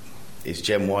 Is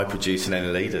Gen Y producing any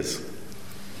leaders?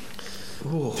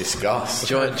 Ooh. Discuss.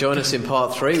 Join us in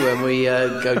part 3 when we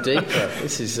go deeper.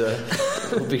 This is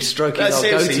we'll be stroking our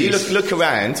seriously, goatees. You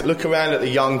look around at the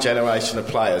young generation of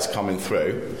players coming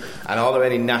through, and are there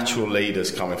any natural leaders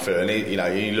coming through? And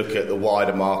you look at the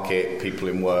wider market, people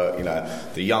in work,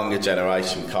 the younger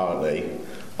generation currently.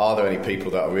 Are there any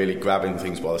people that are really grabbing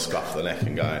things by the scruff of the neck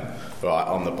and going, right,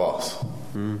 I'm the boss?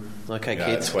 Okay,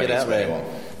 kids, get out there.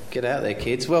 Get out there,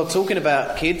 kids. Well, talking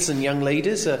about kids and young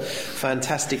leaders, a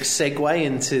fantastic segue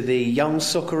into the Young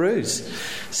Socceroos,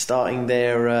 starting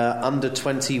their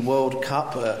Under-20 World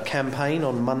Cup campaign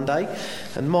on Monday.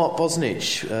 And Mark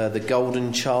Bosnich, the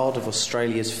golden child of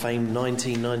Australia's famed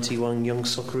 1991 Young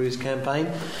Socceroos campaign,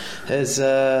 has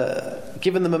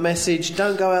given them a message: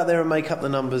 don't go out there and make up the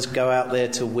numbers, go out there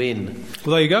to win.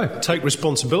 Well, there you go. Take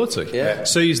responsibility. Yeah.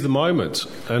 Seize the moment.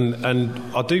 And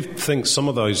I do think some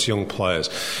of those young players...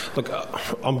 Look,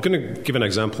 I'm going to give an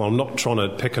example. I'm not trying to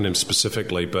pick on him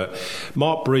specifically, but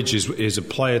Mark Bridge is a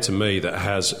player to me that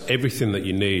has everything that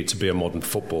you need to be a modern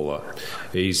footballer.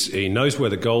 He knows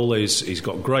where the goal is. He's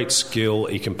got great skill.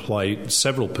 He can play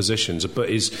several positions, but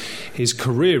his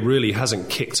career really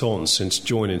hasn't kicked on since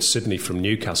joining Sydney from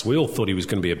Newcastle. We all thought he was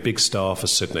going to be a big star for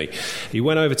Sydney. He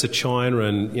went over to China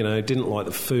and didn't like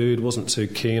the food, wasn't too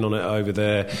keen on it over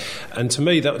there. And to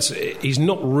me, he's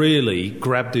not really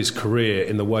grabbed his career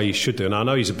in the way he should do. And I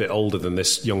know he's a bit older than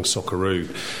this Young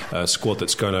Socceroo squad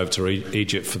that's going over to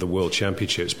Egypt for the World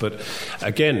Championships. But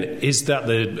again, is that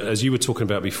as you were talking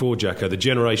about before, Jacko, the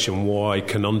Generation Y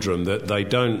conundrum that they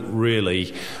don't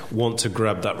really want to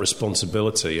grab that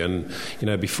responsibility? And,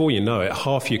 before you know it,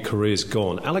 half your career's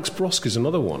gone. Alex Brosk is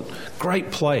another one.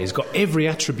 Great player. He's got every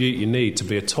attribute you need to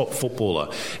be a top footballer.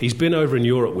 He's been over in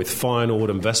Europe with Feyenoord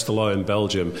and Westerlo in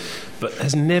Belgium, but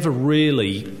has never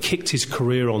really kicked his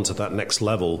career onto that next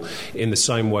level in the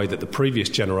same way that the previous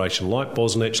generation, like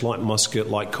Bosnich, like Muscat,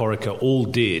 like Corica, all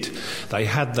did. They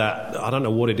had that, I don't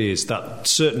know what it is, that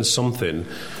certain something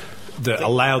that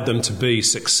allowed them to be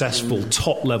successful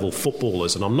top-level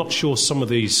footballers, and I'm not sure some of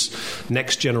these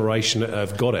next generation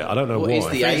have got it. I don't know why. Is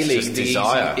the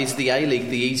A-League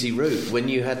the easy route? When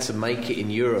you had to make it in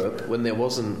Europe, when there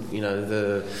wasn't,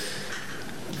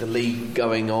 the league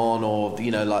going on, or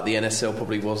like the NSL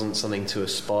probably wasn't something to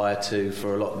aspire to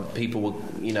for a lot of people.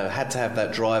 Had to have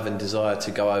that drive and desire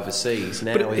to go overseas.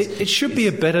 Now, but it should be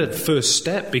a better first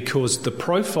step, because the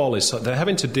profile is they're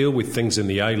having to deal with things in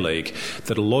the A-League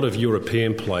that a lot of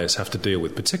European players have to deal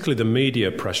with, particularly the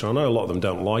media pressure. I know a lot of them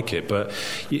don't like it, but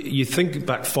you think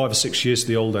back 5 or 6 years to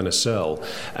the old NSL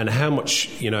and how much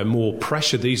more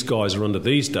pressure these guys are under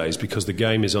these days because the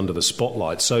game is under the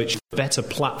spotlight. So it's a better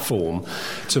platform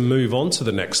to move on to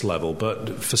the next level,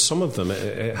 but for some of them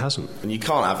it hasn't. And you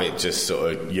can't have it just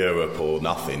sort of Europe or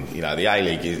nothing. The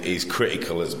A-League is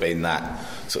critical as being that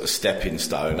sort of stepping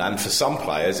stone, and for some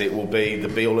players it will be the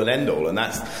be-all and end-all, and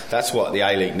that's what the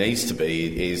A-League needs to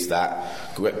be, is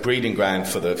that breeding ground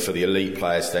for the elite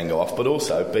players to then go off, but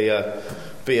also be a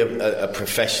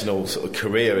professional sort of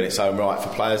career in its own right for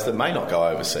players that may not go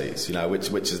overseas,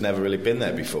 which has never really been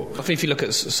there before. I think if you look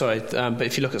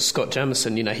at Scott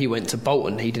Jamieson, he went to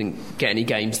Bolton, he didn't get any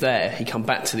games there. He come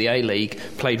back to the A-League,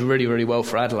 played really, really well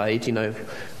for Adelaide,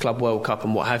 Club World Cup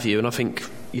and what have you. And I think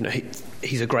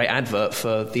he's a great advert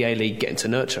for the A-League getting to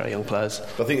nurture our young players.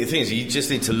 But I think the thing is, you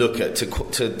just need to look at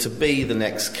to be the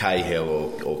next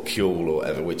Cahill or Kuehl or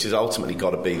whatever, which has ultimately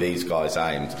got to be these guys'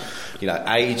 aims.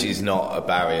 Age is not a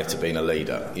barrier to being a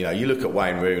leader. You look at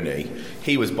Wayne Rooney,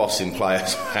 he was bossing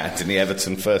players around in the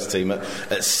Everton first team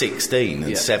at 16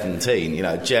 and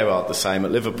 17. Gerrard the same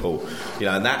at Liverpool.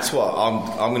 And that's what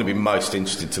I'm going to be most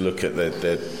interested to look at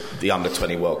the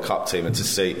under-20 World Cup team and to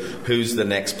see who's the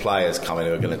next players coming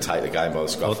who are going to take the game by the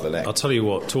scruff of the neck. I'll tell you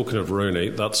what, talking of Rooney,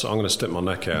 I'm going to stick my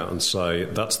neck out and say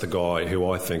that's the guy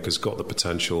who I think has got the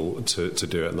potential to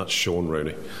do it, and that's Sean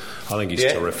Rooney. I think he's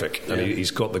terrific, and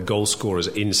he's got the goal scorer's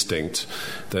instinct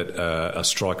that a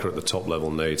striker at the top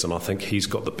level needs, and I think he's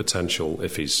got the potential,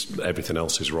 if everything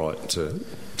else is right, to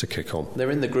kick on.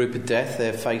 They're in the group of death.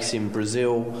 They're facing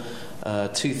Brazil,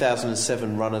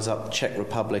 2007 runners-up Czech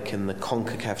Republic, and the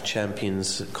CONCACAF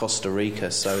champions Costa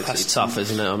Rica. So it's tough,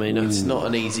 isn't it? I mean, it's not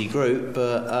an easy group,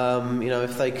 but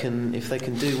if they can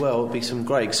do well, it'll be some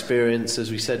great experience,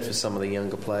 as we said, for some of the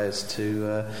younger players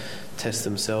to test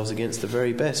themselves against the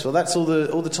very best. Well, that's all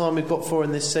the time we've got for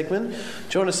in this segment.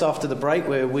 Join us after the break,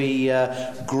 where we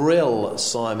grill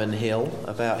Simon Hill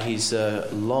about his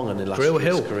long and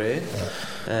illustrious career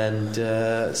and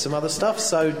some other stuff.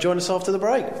 So join us after the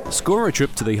break. Score a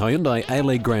trip to the Hyundai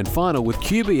A-League Grand Final with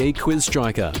QBE Quiz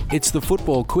Striker. It's the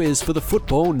football quiz for the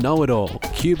football know-it-all.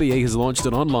 QBE has launched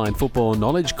an online football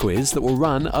knowledge quiz that will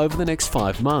run over the next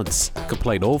 5 months.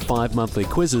 Complete all 5 monthly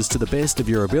quizzes to the best of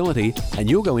your ability, and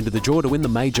you'll go into the draw to win the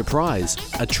major prize,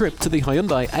 a trip to the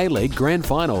Hyundai A-League Grand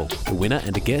Final. The winner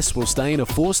and a guest will stay in a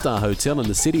 4-star hotel in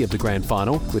the city of the Grand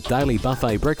Final with daily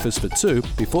buffet breakfast for 2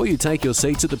 before you take your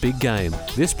seats at the big game.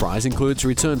 This prize includes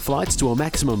return flights to a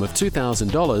maximum of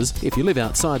 $2,000 if you live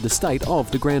outside the state of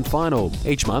the Grand Final.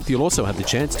 Each month you'll also have the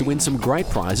chance to win some great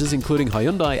prizes, including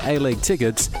Hyundai A-League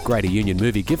tickets, Greater Union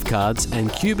movie gift cards and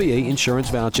QBE insurance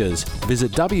vouchers.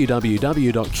 Visit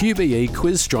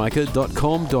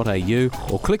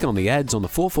www.qbequizstriker.com.au or click on the ads on the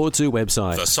 442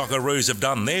 website. The Socceroos have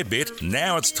done their bit,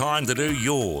 now it's time to do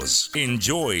yours.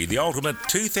 Enjoy the ultimate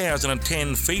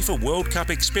 2010 FIFA World Cup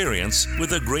experience with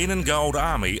the Green and Gold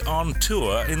Army on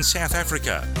tour in South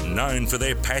Africa. Known for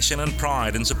their passion and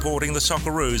pride in supporting the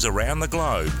Socceroos around the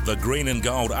globe, the Green and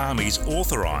Gold Army's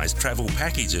authorised travel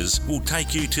packages will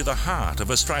take you to the heart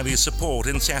of Australia's support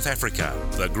in South Africa.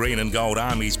 The Green and Gold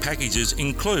Army's packages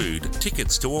include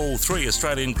tickets to all 3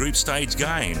 Australian group stage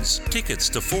games, tickets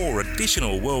to 4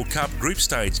 additional World Cup group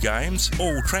stage games,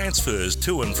 all transfers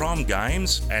to and from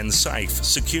games, and safe,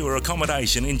 secure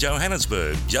accommodation in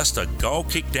Johannesburg, just a goal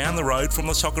kick down the road from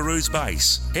the Socceroos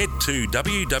base. Head to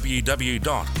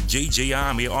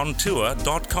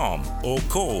www.ggarmyontour.com or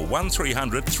call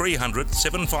 1300 300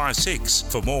 756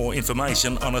 for more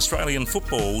information on Australian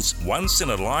football's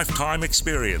once-in-a-lifetime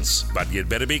experience. But you'd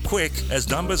better be quick, as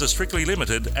numbers are strictly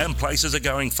limited and places are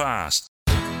going fast.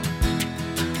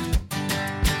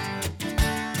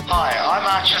 Hi, I'm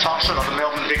Archie Thompson of the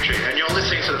Melbourne Victory, and you're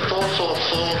listening to the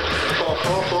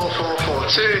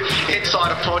 442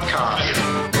 Insider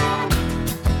Podcast.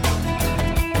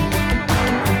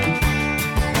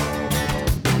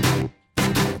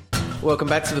 Welcome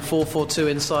back to the 442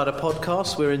 Insider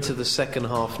Podcast. We're into the second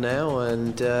half now,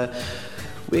 and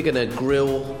we're going to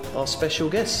grill our special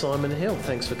guest, Simon Hill.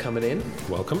 Thanks for coming in.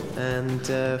 Welcome. And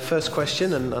first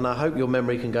question, and I hope your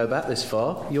memory can go back this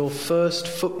far. Your first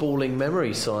footballing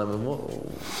memory, Simon. What?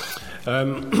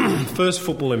 First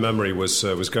footballing memory was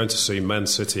going to see Man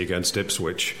City against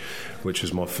Ipswich, which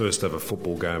was my first ever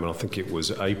football game, and I think it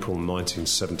was April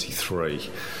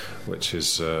 1973. Which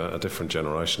is a different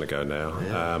generation ago now.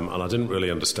 Yeah. And I didn't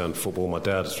really understand football. My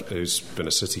dad, who's been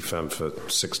a City fan for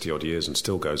 60-odd years and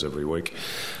still goes every week,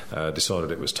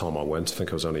 decided it was time I went. I think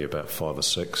I was only about 5 or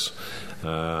 6.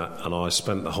 And I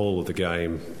spent the whole of the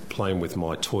game playing with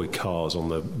my toy cars on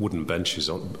the wooden benches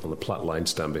on the Platt Lane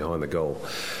stand behind the goal,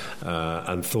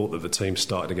 and thought that the team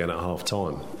started again at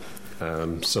half-time.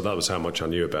 So that was how much I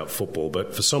knew about football.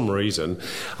 But for some reason,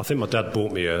 I think my dad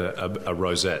bought me a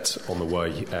rosette on the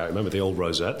way out. Remember the old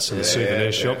rosettes in the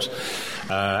souvenir shops?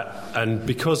 And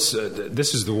because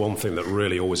this is the one thing that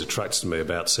really always attracted me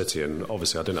about City, and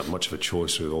obviously I didn't have much of a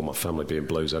choice with all my family being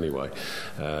Blues anyway,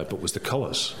 but was the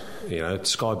colours,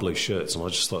 sky blue shirts, and I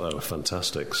just thought they were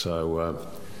fantastic. So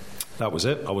that was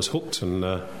it. I was hooked, and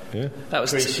that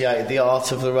was appreciated the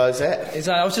art of the rosette.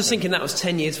 I was just thinking that was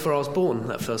 10 years before I was born.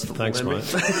 That first football memory.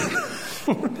 Thanks,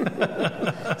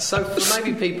 mate. So, for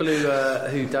maybe people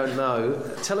who don't know,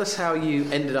 tell us how you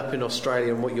ended up in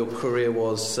Australia and what your career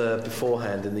was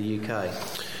beforehand in the UK.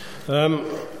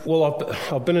 Well,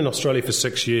 I've been in Australia for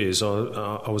 6 years.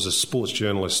 I was a sports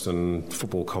journalist and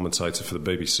football commentator for the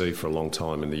BBC for a long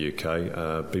time in the UK.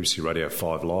 BBC Radio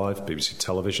 5 Live, BBC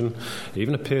Television. I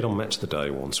even appeared on Match of the Day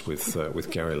once with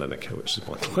Gary Lineker, which is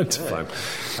my claim to fame.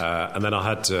 And then I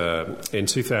had, in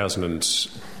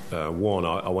 2001,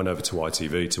 I went over to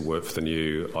ITV to work for the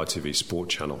new ITV Sport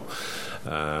channel.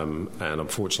 And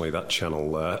unfortunately that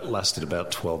channel lasted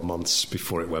about 12 months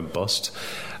before it went bust.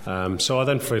 So I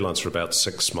then freelanced for about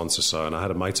 6 months or so, and I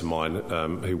had a mate of mine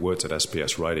who worked at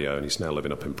SBS Radio, and he's now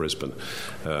living up in Brisbane,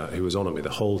 who was on at me the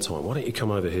whole time. Why don't you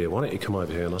come over here? Why don't you come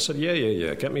over here? And I said,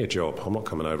 yeah, get me a job. I'm not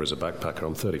coming over as a backpacker.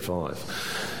 I'm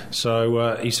 35.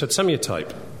 So he said, send me a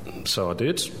tape. So I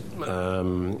did.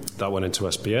 That went into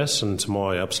SBS, and to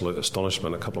my absolute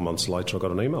astonishment, a couple of months later I got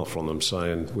an email from them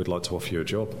saying, we'd like to offer you a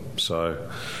job. So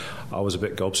I was a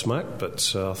bit gobsmacked,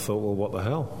 but I thought, well, what the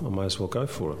hell? I may as well go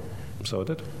for it. So I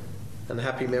did. And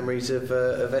happy memories of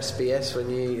SBS when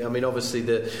you... I mean, obviously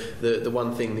the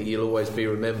one thing that you'll always be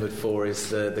remembered for is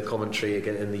the commentary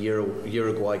again in the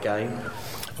Uruguay game.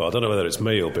 Well, I don't know whether it's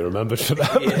me who'll be remembered for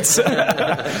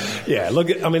that. Yeah,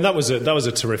 look, I mean, that was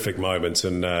a terrific moment,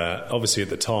 and obviously at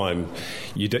the time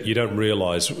you don't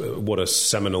realise what a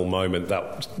seminal moment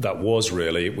that was.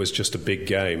 Really, it was just a big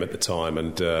game at the time,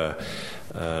 and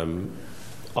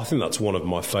I think that's one of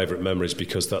my favourite memories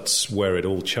because that's where it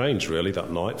all changed, really,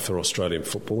 that night for Australian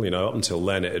football. Up until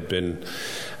then it had been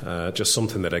just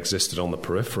something that existed on the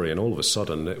periphery, and all of a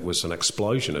sudden it was an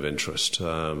explosion of interest.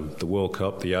 The World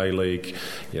Cup, the A-League,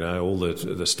 all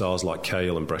the stars like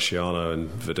Cahill and Bresciano and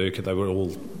Viduka, they were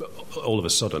all of a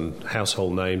sudden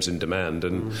household names in demand,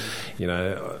 and,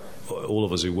 all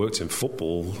of us who worked in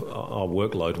football, our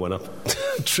workload went up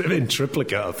in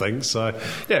triplicate, I think. So,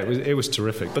 yeah, it was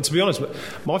terrific. But to be honest,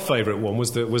 my favourite one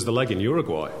was the leg in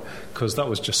Uruguay, because that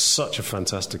was just such a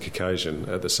fantastic occasion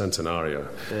at the Centenario.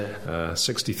 Yeah.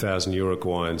 60,000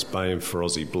 Uruguayans baying for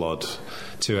Aussie blood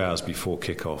 2 hours before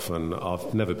kick-off, and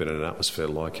I've never been in an atmosphere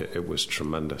like it. It was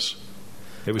tremendous.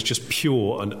 It was just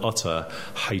pure and utter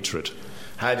hatred.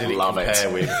 How did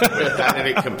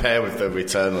it compare with the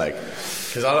return leg?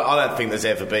 Because I don't think there's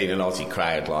ever been an Aussie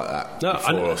crowd like that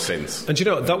before or since. And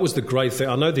that was the great thing.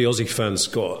 I know the Aussie fans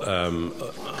got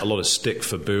a lot of stick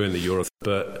for booing the Euro,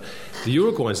 but the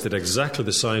Uruguayans did exactly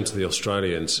the same to the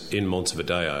Australians in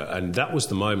Montevideo, and that was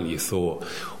the moment you thought,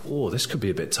 oh, this could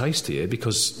be a bit tasty here,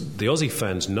 because the Aussie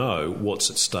fans know what's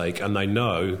at stake, and they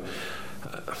know...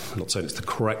 I'm not saying it's the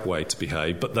correct way to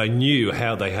behave, but they knew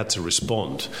how they had to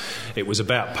respond. It was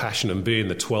about passion and being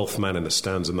the 12th man in the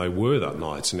stands, and they were that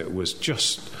night. And it was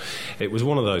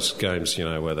one of those games,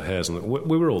 where the hairs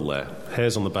we were all there.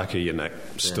 Hairs on the back of your neck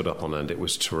stood up on end. It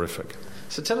was terrific.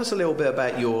 So tell us a little bit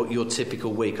about your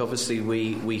typical week. Obviously,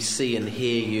 we see and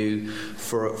hear you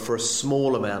for a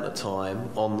small amount of time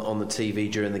on the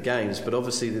TV during the games, but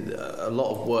obviously a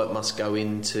lot of work must go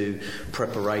into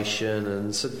preparation.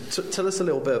 And so tell us a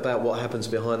little bit about what happens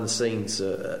behind the scenes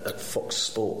at Fox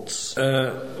Sports.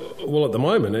 Well, at the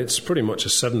moment, it's pretty much a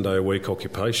 7-day-a-week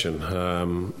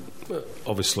occupation.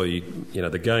 Obviously,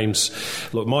 the games.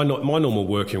 Look, my normal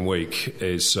working week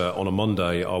is on a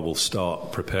Monday. I will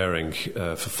start preparing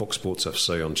for Fox Sports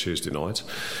FC on Tuesday night.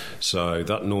 So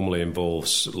that normally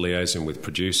involves liaising with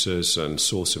producers and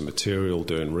sourcing material,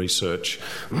 doing research.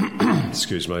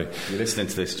 Excuse me. You're listening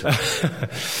to this, Charlie.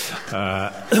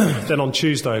 Then on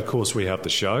Tuesday, of course, we have the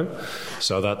show.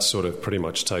 So that sort of pretty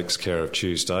much takes care of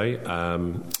Tuesday.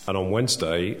 And on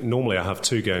Wednesday, normally I have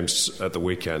 2 games at the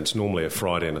weekend. Normally a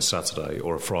Friday and a Saturday,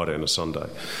 or a Friday and a Sunday.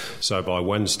 So by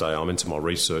Wednesday, I'm into my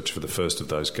research for the first of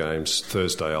those games.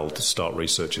 Thursday, I'll start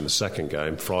researching the second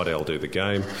game. Friday, I'll do the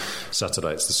game.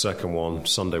 Saturday, it's the second one.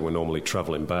 Sunday, we're normally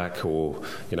travelling back, or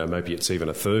maybe it's even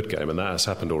a third game, and that has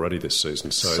happened already this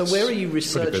season. So where are you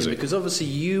researching? Because obviously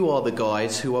you are the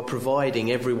guys who are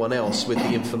providing everyone else with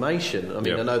the information. I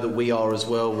mean, I know that we are as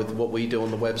well with what we do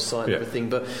on the website and everything,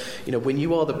 but when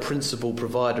you are the principal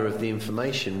provider of the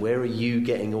information, where are you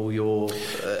getting all your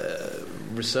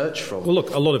research from? Well,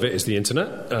 look, a lot of it is the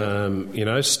internet.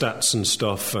 Stats and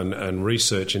stuff and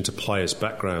research into players'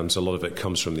 backgrounds. A lot of it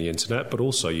comes from the internet, but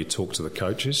also you talk to the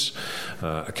coaches.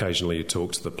 Occasionally you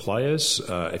talk to the players.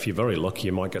 If you're very lucky,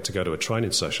 you might get to go to a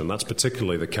training session. That's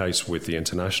particularly the case with the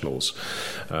internationals.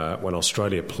 When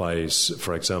Australia plays,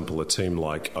 for example, a team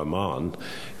like Oman,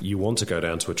 you want to go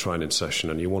down to a training session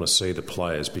and you want to see the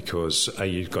players because,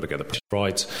 you've got to get the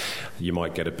right. You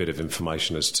might get a bit of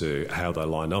information as to how they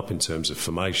line up in terms of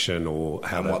formation, or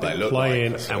how they've been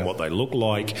playing, and what they look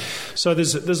like. So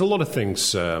there's a lot of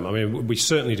things. We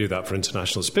certainly do that for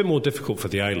internationals. It's a bit more difficult for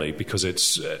the A-League because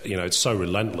it's it's so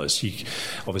relentless.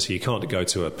 Obviously you can't go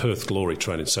to a Perth Glory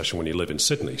training session when you live in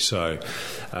Sydney. So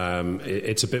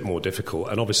it's a bit more difficult.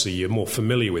 And obviously you're more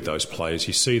familiar with those players.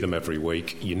 You see them every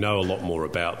week. You know a lot more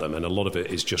about them, and a lot of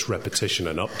it is just repetition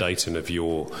and updating of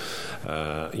your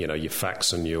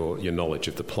facts and your knowledge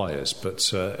of the players.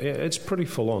 But it's pretty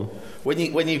full on.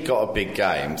 When you've got a big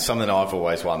game, something I've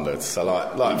always wondered, so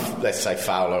like let's say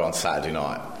Fowler on Saturday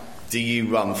night, do you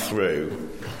run through,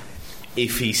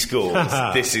 if he scores,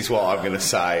 this is what I'm going to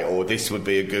say, or this would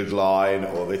be a good line,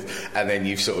 or this, and then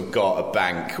you've sort of got a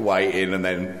bank waiting, and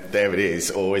then there it is,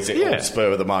 or is it on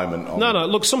spur of the moment? No,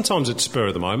 look, sometimes it's spur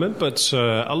of the moment, but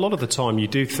a lot of the time you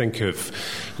do think of,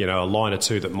 a line or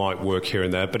two that might work here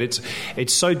and there, but it's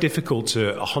so difficult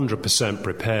to 100%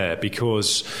 prepare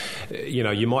because,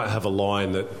 you might have a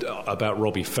line about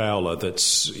Robbie Fowler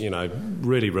that's,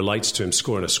 really relates to him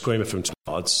scoring a screamer from 2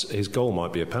 yards. His goal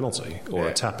might be a penalty or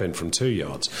a tap in from 2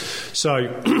 yards.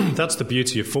 So that's the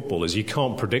beauty of football, is you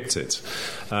can't predict it.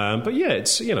 But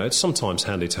it's sometimes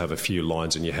handy to have a few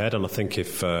lines in your head, and I think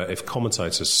if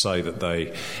commentators say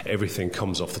that everything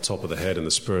comes off the top of the head in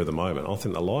the spur of the moment, I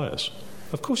think they're liars.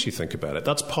 Of course you think about it.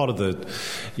 That's part of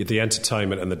the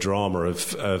entertainment and the drama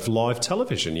of live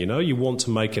television. You want to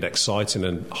make it exciting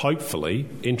and hopefully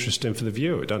interesting for the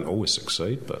viewer. It don't always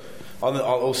succeed, but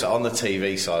also on the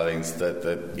TV side of things,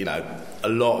 a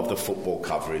lot of the football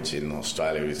coverage in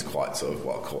Australia is quite sort of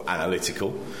what I call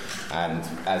analytical, and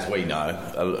as we know,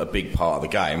 a big part of the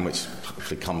game, which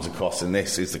hopefully comes across in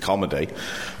this, is the comedy,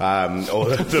 or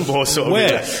the more sort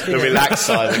of the relaxed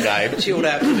side of the game. Chilled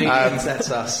out comedians, that's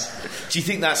us. Do you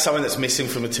think that's something that's missing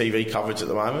from the TV coverage at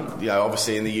the moment?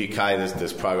 Obviously in the UK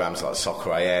there's programmes like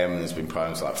Soccer AM, there's been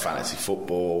programmes like Fantasy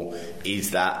Football.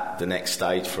 Is that the next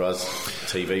stage for us,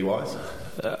 TV-wise?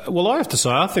 Well, I have to say,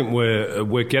 I think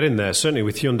we're getting there. Certainly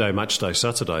with Hyundai Matchday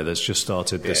Saturday that's just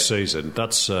started this season,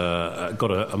 that's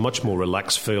got a much more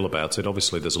relaxed feel about it.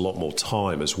 Obviously there's a lot more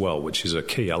time as well, which is a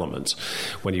key element.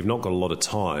 When you've not got a lot of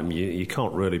time, you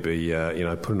can't really be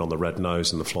putting on the red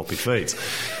nose and the floppy feet.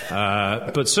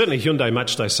 But certainly Hyundai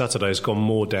Matchday Saturday has gone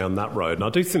more down that road, and I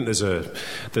do think there's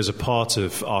a part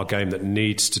of our game that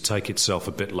needs to take itself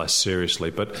a bit less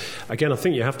seriously. But again, I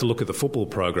think you have to look at the football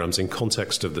programmes in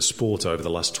context of the sport over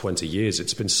the last 20 years.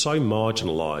 It's been so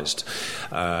marginalised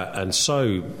and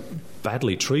so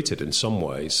badly treated in some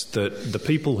ways, that the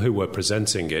people who were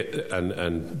presenting it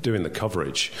and doing the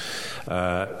coverage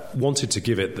wanted to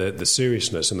give it the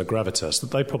seriousness and the gravitas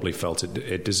that they probably felt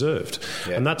it deserved.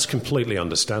 Yeah. And that's completely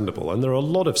understandable. And there are a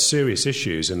lot of serious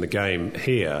issues in the game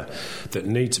here that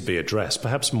need to be addressed,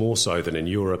 perhaps more so than in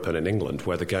Europe and in England,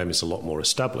 where the game is a lot more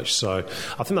established. So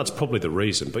I think that's probably the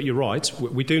reason. But you're right,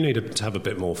 we do need to have a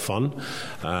bit more fun.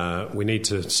 We need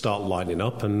to start lightening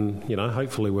up, and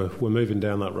hopefully we're moving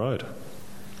down that road.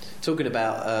 Talking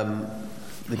about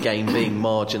the game being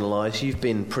marginalised, you've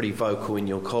been pretty vocal in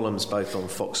your columns, both on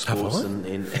Fox Sports and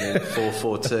in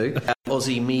 442.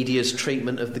 Aussie media's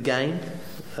treatment of the game.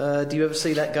 Do you ever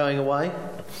see that going away?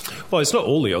 Well, it's not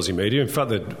all the Aussie media. In fact,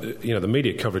 the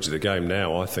media coverage of the game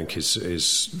now, I think,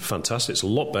 is fantastic. It's a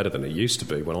lot better than it used to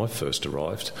be when I first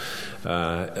arrived.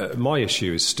 My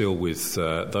issue is still with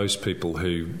those people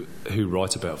who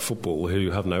write about football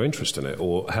who have no interest in it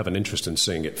or have an interest in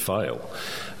seeing it fail.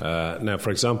 Now, for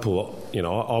example,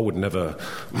 I would never,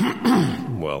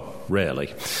 well,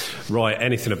 rarely, write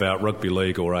anything about rugby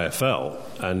league or AFL.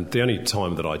 And the only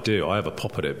time that I do, I have a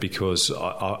pop at it because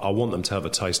I want them to have a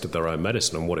taste of their own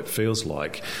medicine and what it feels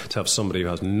like to have somebody who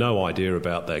has no idea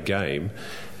about their game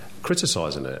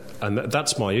criticising it. And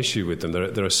that's my issue with them.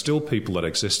 There are still people that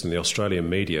exist in the Australian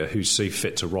media who see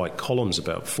fit to write columns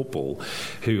about football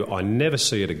who I never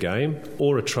see at a game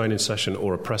or a training session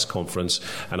or a press conference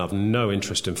and have no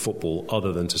interest in football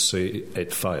other than to see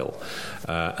it fail.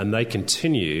 And they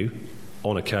continue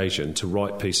on occasion to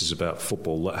write pieces about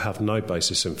football that have no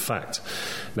basis in fact.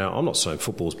 Now, I'm not saying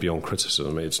football's beyond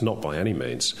criticism, it's not by any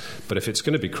means, but if it's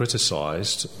going to be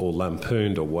criticised or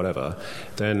lampooned or whatever,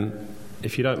 then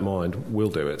if you don't mind,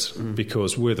 we'll do it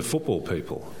because we're the football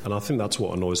people, and I think that's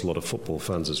what annoys a lot of football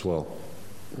fans as well.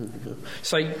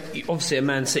 So, obviously a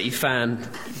Man City fan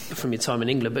from your time in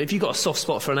England, but if you've got a soft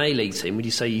spot for an A-League team, would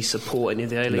you say you support any of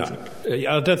the A-League teams?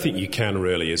 I don't think you can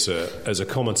really as a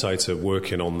commentator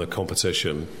working on the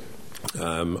competition.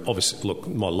 Obviously, look,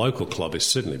 my local club is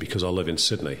Sydney because I live in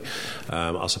Sydney.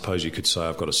 I suppose you could say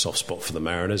I've got a soft spot for the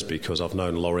Mariners because I've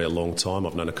known Laurie a long time.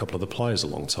 I've known a couple of the players a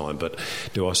long time. But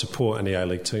do I support any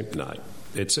A-League team? No,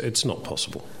 it's not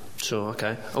possible. Sure,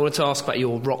 okay. I wanted to ask about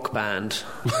your rock band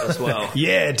as well.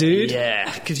 Yeah, dude.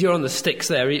 Yeah, because you're on the sticks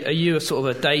there. Are you a sort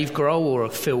of a Dave Grohl or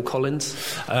a Phil Collins?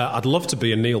 I'd love to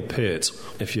be a Neil Peart,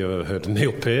 if you ever heard of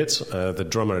Neil Peart, the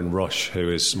drummer in Rush,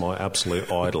 who is my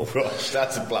absolute idol. Rush,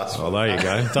 that's a blasphemy. Oh, there you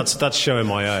go. That's showing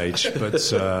my age. But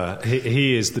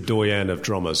he is the doyen of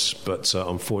drummers, but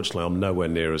unfortunately I'm nowhere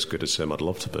near as good as him. I'd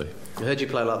love to be. I heard you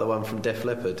play like the one from Def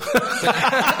Leppard. Hey,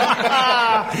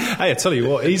 I tell you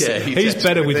what, he's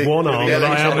better with one arm than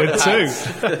I am with two.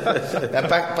 Now,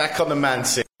 back on the Man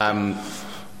City.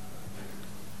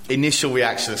 Initial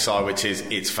reaction aside, which is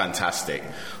it's fantastic.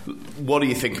 What do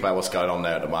you think about what's going on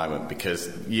there at the moment? Because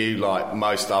you, like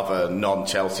most other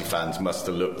non-Chelsea fans, must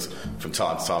have looked from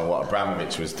time to time at what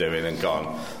Abramovich was doing and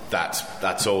gone, that's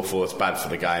awful, it's bad for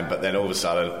the game. But then all of a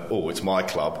sudden, it's my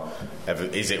club.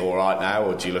 Is it all right now,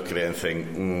 or do you look at it and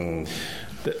think,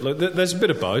 Look, there's a bit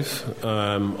of both.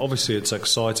 Obviously, it's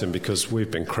exciting because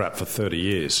we've been crap for 30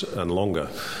 years and longer,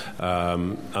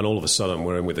 and all of a sudden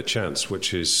we're in with a chance,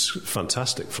 which is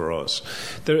fantastic for us.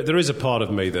 There is a part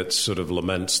of me that sort of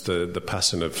laments the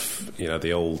passing of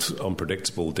the old,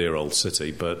 unpredictable, dear old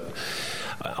City, but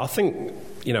I think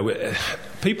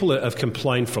people have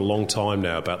complained for a long time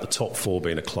now about the top four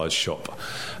being a closed shop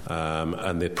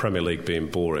and the Premier League being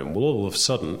boring. Well, all of a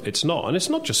sudden it's not, and it's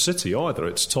not just City either.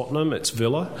 It's Tottenham, it's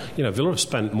Villa. Villa have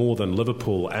spent more than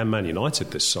Liverpool and Man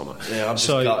United this summer. Yeah, I'm just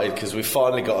gutted because we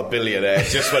finally got a billionaire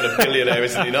just when a billionaire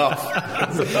isn't enough.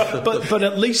 but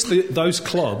at least those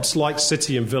clubs like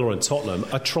City and Villa and Tottenham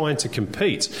are trying to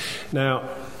compete now.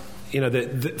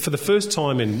 For the first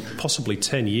time in possibly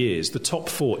 10 years, the top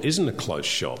four isn't a closed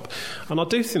shop. And I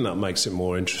do think that makes it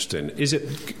more interesting. Is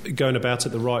it going about it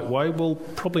the right way? Well,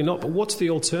 probably not. But what's the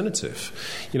alternative?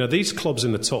 These clubs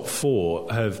in the top four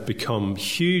have become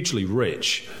hugely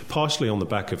rich, partially on the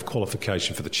back of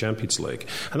qualification for the Champions League.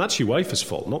 And that's UEFA's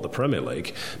fault, not the Premier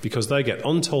League, because they get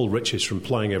untold riches from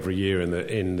playing every year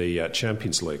in the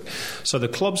Champions League. So the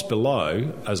clubs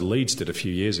below, as Leeds did a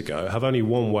few years ago, have only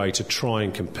one way to try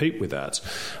and compete with that,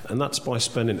 and that's by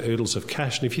spending oodles of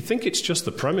cash. And if you think it's just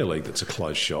the Premier League that's a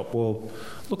closed shop, well,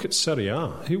 look at Serie A.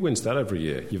 Who wins that every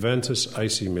year? Juventus,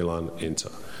 AC Milan,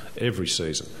 Inter. Every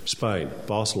season. Spain,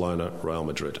 Barcelona, Real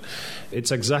Madrid.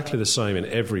 It's exactly the same in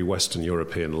every Western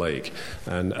European league,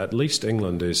 and at least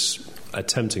England is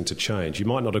attempting to change. You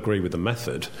might not agree with the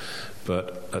method,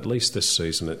 but at least this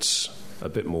season it's a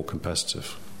bit more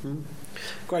competitive.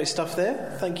 Great stuff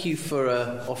there. Thank you for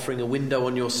offering a window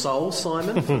on your soul,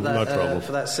 Simon, for that, No problem.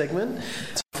 for that segment.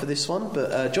 For this one,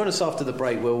 but join us after the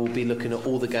break where we'll be looking at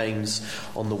all the games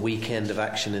on the weekend of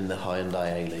action in the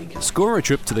Hyundai A-League. Score a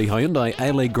trip to the Hyundai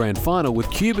A-League Grand Final with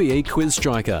QBE Quiz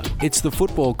Striker. It's the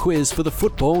football quiz for the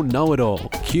football know-it-all.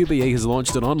 QBE has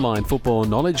launched an online football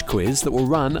knowledge quiz that will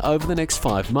run over the next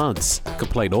 5 months.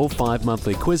 Complete all 5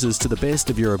 monthly quizzes to the best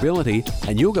of your ability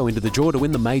and you'll go into the draw to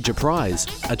win the major prize,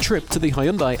 a trip to the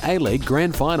Hyundai A-League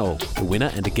Grand Final. The winner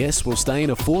and a guest will stay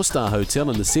in a 4-star hotel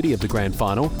in the city of the Grand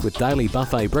Final with daily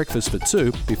buffet breakfast for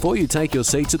 2 before you take your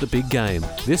seats at the big game.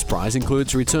 This prize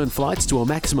includes return flights to a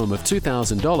maximum of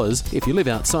 $2,000 if you live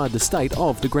outside the state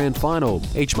of the Grand Final.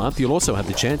 Each month you'll also have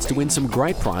the chance to win some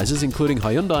great prizes including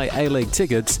Hyundai A-League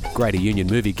tickets, Greater Union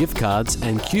movie gift cards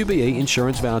and QBE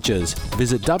insurance vouchers.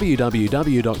 Visit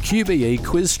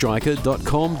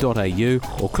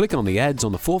www.qbequizstriker.com.au or click on the ads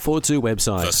on the 442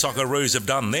 website. The Socceroos have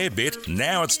done their bit,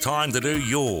 now it's time to do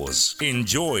yours.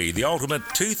 Enjoy the ultimate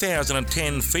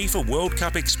 2010 FIFA World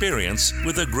Cup experience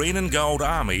with the Green and Gold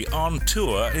Army on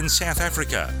tour in South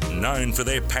Africa. Known for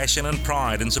their passion and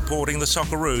pride in supporting the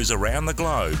Socceroos around the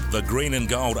globe, the Green and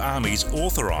Gold Army's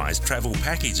authorised travel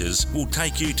packages will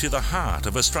take you to the heart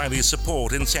of Australia's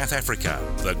support in South Africa.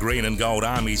 The Green and Gold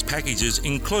Army's packages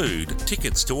include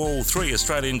tickets to all 3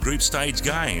 Australian group stage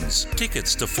games,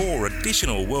 tickets to 4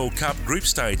 additional World Cup group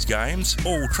stage games,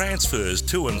 all transfers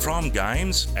to and from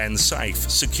games, and safe,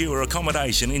 secure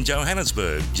accommodation in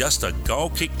Johannesburg, just a goal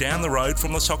kick down the road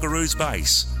from the Socceroos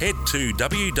base. Head to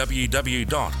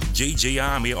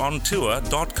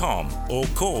www.ggarmyontour.com or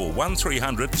call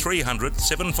 1300 300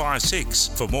 756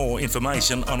 for more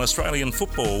information on Australian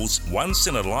football's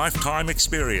once-in-a-lifetime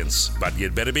experience. But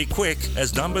you'd better be quick,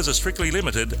 as numbers are strictly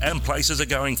limited and places are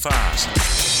going fast.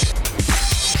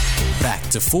 Back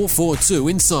to 442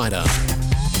 Insider.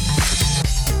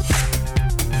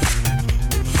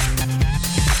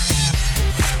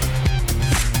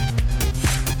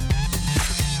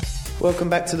 Welcome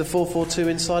back to the 442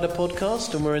 Insider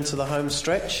podcast, and we're into the home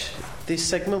stretch. This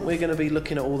segment we're going to be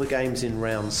looking at all the games in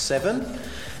round 7,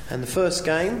 and the first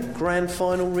game, grand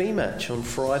final rematch on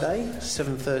Friday,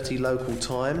 7:30 local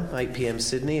time, 8 p.m.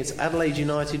 Sydney. It's Adelaide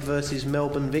United versus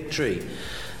Melbourne Victory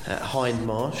at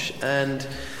Hindmarsh, and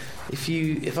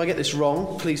if I get this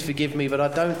wrong, please forgive me, but I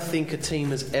don't think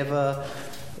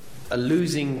a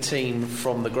losing team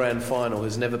from the grand final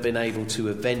has never been able to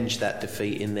avenge that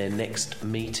defeat in their next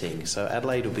meeting. So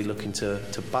Adelaide will be looking to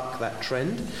buck that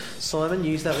trend. Simon,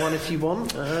 use that one if you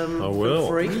want. I will.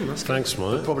 Free. Thanks,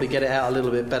 mate. You'll probably get it out a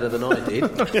little bit better than I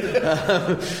did.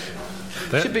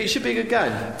 Should be a good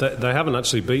game. They haven't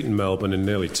actually beaten Melbourne in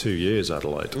nearly 2 years,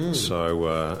 Adelaide.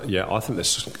 So, I think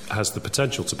this has the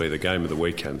potential to be the game of the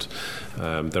weekend.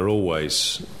 They're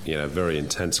always, very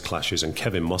intense clashes, and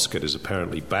Kevin Muscat is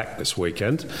apparently back this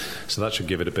weekend, so that should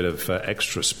give it a bit of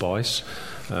extra spice.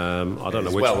 I don't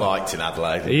know which well liked in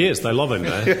Adelaide. He is. They love him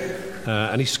there.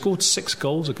 And he scored 6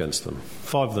 goals against them,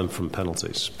 5 of them from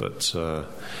penalties. But,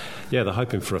 they're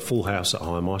hoping for a full house at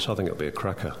Hindmarsh. I think it'll be a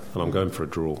cracker, and I'm going for a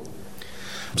draw.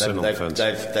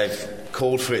 They've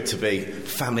called for it to be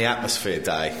Family Atmosphere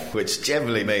Day, which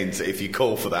generally means that if you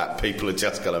call for that, people are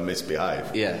just going to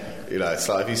misbehave. Yeah. It's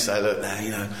like if you say, look,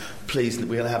 please,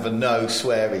 we're going to have a no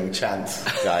swearing chants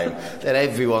game, then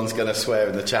everyone's going to swear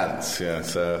in the chants.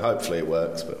 So hopefully it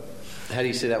works. But how do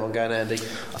you see that one going, Andy?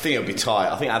 I think it'll be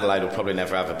tight. I think Adelaide will probably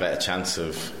never have a better chance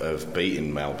of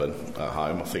beating Melbourne at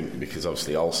home. I think because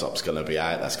obviously Allsop's going to be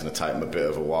out, that's going to take them a bit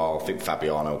of a while. I think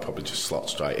Fabiano will probably just slot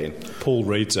straight in. Paul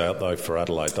Reed's out though for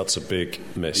Adelaide. That's a big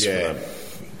miss for them.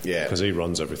 Yeah, because he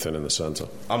runs everything in the centre.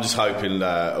 I'm just hoping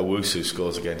Owusu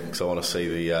scores again, because I want to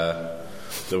see the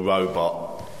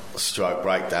robot stroke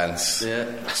breakdance,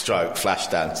 stroke flash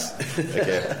dance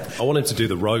again. I want him to do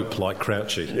the rope like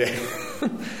Crouchy. Yeah.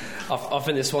 I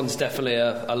think this one's definitely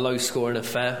a low-scoring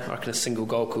affair. I reckon a single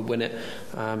goal could win it.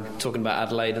 Talking about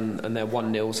Adelaide and their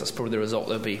 1-0s, that's probably the result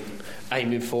they'll be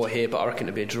aiming for here, but I reckon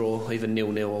it'll be a draw, either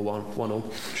 0-0 or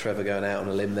 1-1-0. Trevor going out on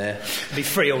a limb there. It'll be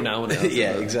 3-0 now, won't it?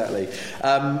 Yeah, exactly.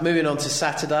 Moving on to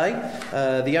Saturday.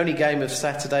 The only game of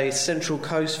Saturday is Central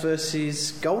Coast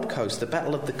versus Gold Coast, the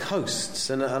Battle of the Coasts.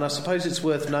 And I suppose it's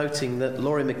worth noting that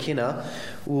Laurie McKenna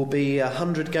will be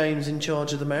 100 games in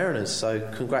charge of the Mariners, so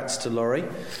congrats to Laurie.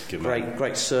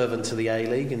 Great servant to the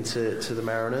A-League and to the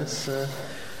Mariners.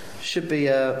 Should be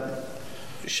a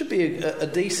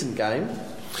decent game.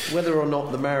 Whether or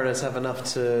not the Mariners have enough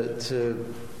to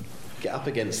get up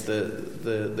against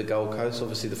the Gold Coast,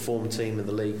 obviously the form team in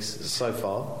the leagues so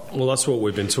far. Well, that's what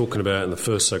we've been talking about in the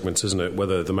first segment, isn't it?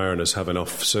 Whether the Mariners have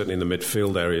enough, certainly in the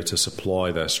midfield area, to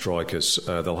supply their strikers.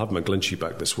 They'll have McGlinchey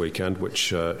back this weekend, which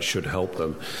should help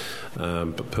them.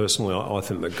 But personally, I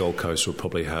think that Gold Coast will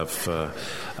probably have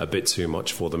a bit too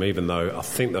much for them, even though I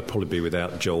think they'll probably be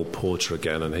without Joel Porter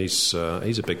again, and he's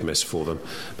a big miss for them.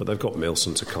 But they've got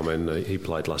Milson to come in. He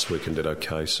played last week and did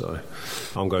okay, so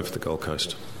I'm going for the Gold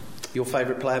Coast. Your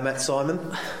favourite player, Matt Simon?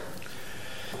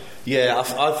 Yeah,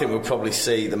 I think we'll probably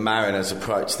see the Mariners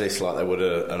approach this like they would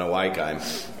an away game.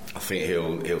 I think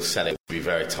he'll set it, be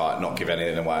very tight, not give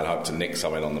anything away, and hope to nick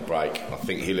something on the break. I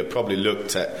think he'll have probably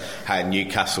looked at how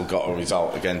Newcastle got a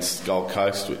result against Gold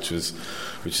Coast, which is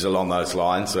along those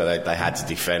lines, where they had to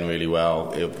defend really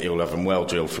well. He'll have them well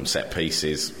drilled from set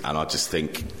pieces, and I just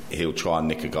think he'll try and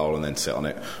nick a goal and then sit on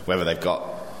it. Whether they've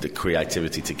got the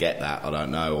creativity to get that, I don't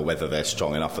know, or whether they're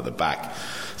strong enough at the back.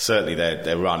 Certainly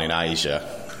their run in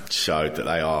Asia showed that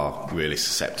they are really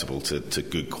susceptible to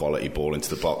good quality ball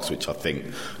into the box, which I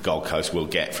think Gold Coast will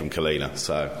get from Kalina.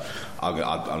 So I'm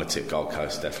going to tip Gold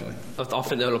Coast, definitely. I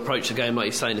think they'll approach the game, like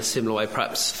you say, in a similar way,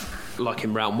 perhaps like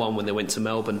in round one when they went to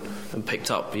Melbourne and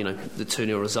picked up, the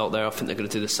 2-0 result there. I think they're going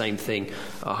to do the same thing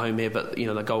at home here, but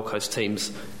the Gold Coast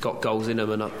team's got goals in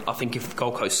them, and I think if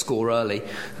Gold Coast score early,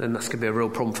 then that's going to be a real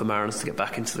problem for Mariners to get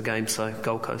back into the game. So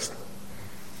Gold Coast.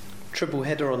 Triple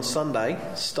header on Sunday,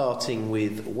 starting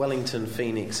with Wellington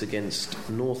Phoenix against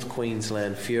North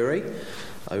Queensland Fury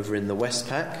over in the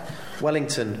Westpac.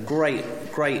 Wellington, great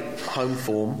home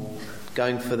form,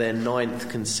 going for their 9th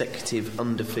consecutive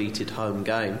undefeated home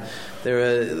game.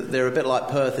 They're a bit like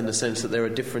Perth in the sense that they're a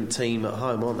different team at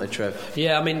home, aren't they, Trev?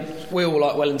 Yeah, I mean, we all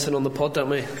like Wellington on the pod, don't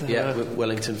we? Yeah,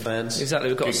 Wellington fans. Exactly,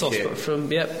 we've got good a soft spot from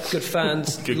good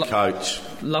fans. Good coach.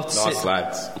 Love to nice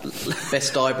lads.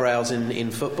 Best eyebrows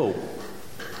in football.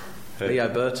 Leo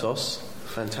Bertos.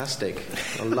 Fantastic.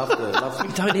 I love the.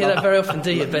 You don't hear that very often,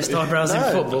 do you? Best eyebrows in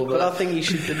football. But I think there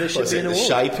should be an award. The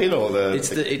shaping or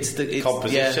the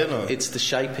composition? Yeah, it's the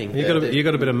shaping. You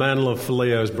got a bit of man love for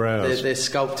Leo's brows. They're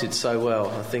sculpted so well.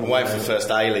 I think. I'm waiting for the first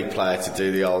A-League player to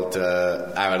do the old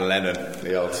Aaron Lennon,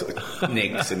 the old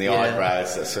nicks in the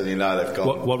eyebrows. That's when you know they've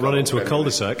gone. What run into a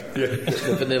cul-de-sac?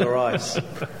 The vanilla ice.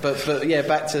 But yeah,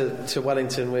 back to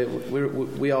Wellington.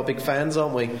 We are big fans,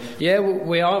 aren't we? Yeah,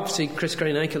 we are. Obviously, Chris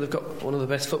Greenacre, they've got one of the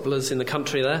best footballers in the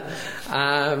country there,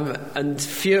 and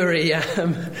Fury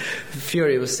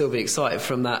will still be excited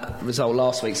from that result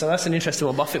last week, so that's an interesting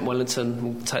one. But I think Wellington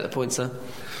will take the points there.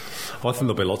 I think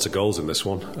there'll be lots of goals in this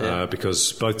one,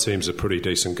 because both teams are pretty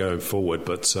decent going forward,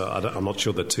 but I'm not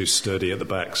sure they're too sturdy at the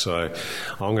back, so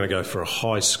I'm going to go for a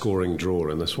high scoring draw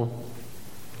in this one.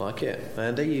 Like it.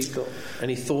 Andy, you got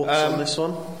any thoughts on this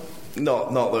one?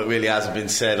 Not that really hasn't been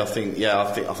said. I think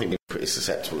they're pretty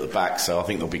susceptible at the back, so I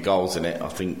think there'll be goals in it. I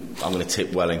think I'm going to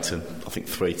tip Wellington. I think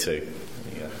 3-2.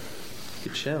 Yeah.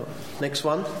 Good shout. Next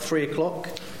one,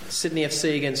 3:00. Sydney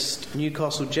FC against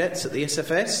Newcastle Jets at the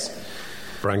SFS.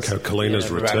 Branko Kalina's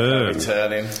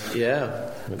returning.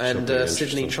 Yeah. And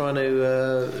Sydney trying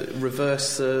to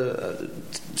reverse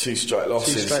 2 straight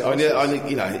losses.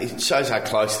 It shows how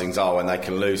close things are when they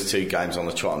can lose 2 games on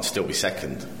the trot and still be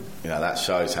second. That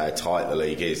shows how tight the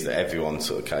league is, that everyone's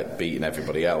sort of beating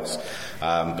everybody else.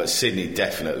 But Sydney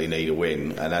definitely need a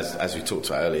win. And as we talked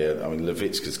about earlier, I mean,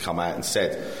 Levitska's come out and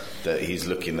said that he's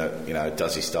looking at,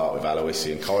 does he start with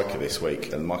Aloisi and Corica this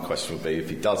week? And my question would be, if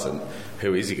he doesn't,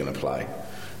 who is he going to play?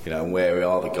 And where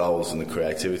are the goals and the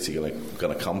creativity going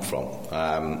to come from?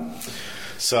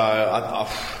 So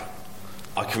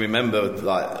I can remember,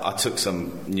 I took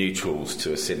some neutrals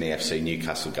to a Sydney FC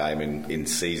Newcastle game in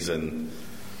season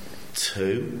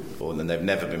 2, and they've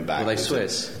never been back. Were they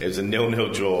Swiss? It was a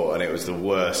 0-0 draw, and it was the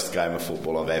worst game of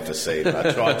football I've ever seen.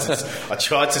 I tried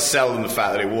to sell them the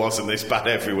fact that it wasn't this bad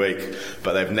every week,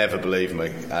 but they've never believed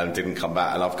me and didn't come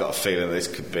back. And I've got a feeling this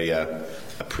could be a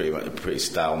pretty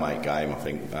stalemate game, I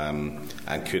think,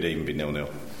 and could even be 0-0.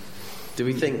 Do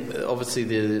we think, obviously,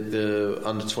 the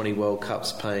Under-20 World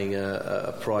Cup's paying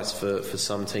a price for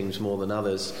some teams more than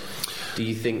others? Do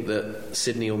you think that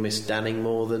Sydney will miss Danning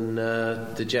more than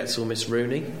the Jets will miss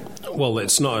Rooney? Well,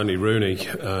 it's not only Rooney,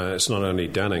 it's not only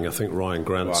Danning. I think Ryan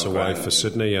Grant's away for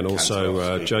Sydney, and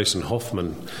also Jason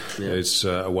Hoffman is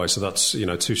away. So that's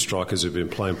 2 strikers who've been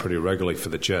playing pretty regularly for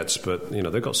the Jets. But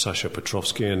they've got Sasha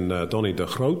Petrovsky and Donny de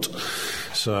Groot.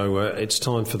 So it's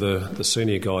time for the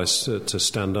senior guys to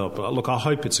stand up. Look, I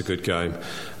hope it's a good game.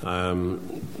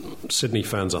 Sydney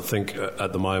fans, I think,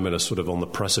 at the moment are sort of on the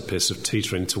precipice of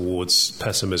teetering towards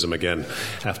pessimism again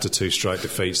after 2 straight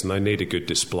defeats, and they need a good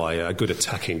display, a good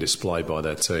attacking display by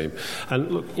their team.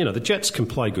 And look, the Jets can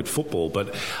play good football,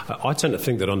 but I tend to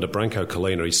think that under Branko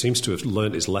Kalina, he seems to have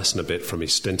learnt his lesson a bit from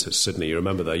his stint at Sydney. You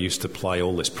remember they used to play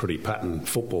all this pretty pattern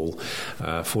football,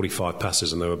 45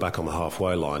 passes, and they were back on the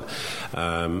halfway line.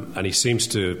 And he seems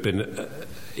to have been...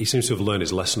 He seems to have learned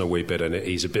his lesson a wee bit, and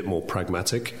he's a bit more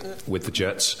pragmatic with the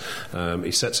Jets.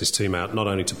 He sets his team out not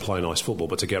only to play nice football,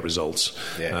 but to get results,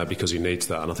 because he needs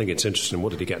that. And I think it's interesting.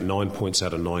 What did he get? 9 points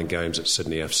out of 9 games at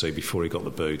Sydney FC before he got the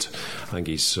boot. I think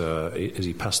has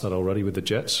he passed that already with the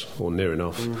Jets, or near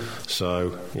enough?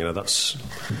 So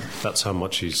that's how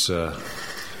much he's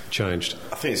changed.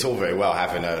 I think it's all very well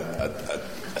having a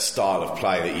style of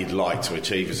play that you'd like to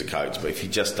achieve as a coach, but if you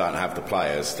just don't have the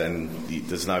players, then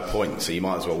there's no point. So you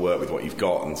might as well work with what you've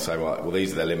got and say, right, well,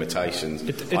 these are their limitations.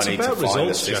 It's I need about to find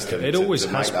results, a system It always to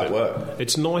has make that been. work.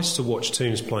 It's nice to watch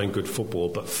teams playing good football,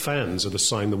 but fans are the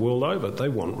same the world over. They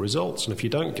want results, and if you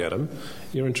don't get them,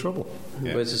 you're in trouble.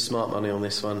 Where's the smart money on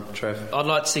this one, Trev? I'd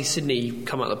like to see Sydney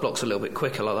come out the blocks a little bit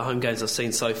quicker, like the home games I've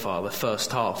seen so far. The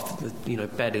first half,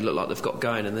 barely look like they've got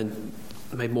going, and then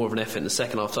made more of an effort in the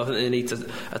second half. So I think they need to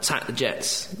attack the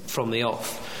Jets from the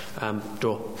off.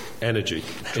 Draw. Energy.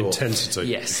 Draw. Intensity.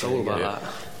 Yes, all about that.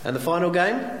 And the final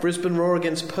game, Brisbane Roar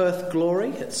against Perth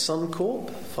Glory at Suncorp,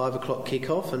 5 o'clock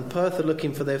kick-off, and Perth are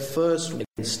looking for their first win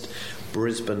against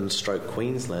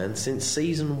Brisbane/Queensland since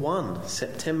season 1.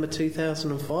 September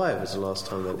 2005 was the last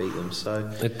time they beat them. So,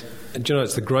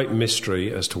 it's the great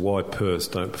mystery as to why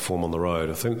Perth don't perform on the road.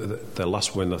 I think that their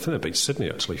last win, they beat Sydney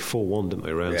actually 4-1, didn't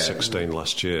they, round 16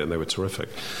 last year, and they were terrific.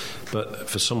 But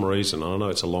for some reason, I know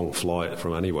it's a long flight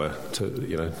from anywhere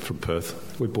to, from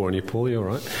Perth. We're boring you, Paul, you all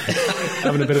right?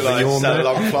 Having a bit of a yawn there. A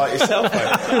long flight yourself,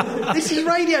 mate. This is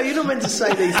radio, you're not meant to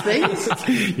say these things.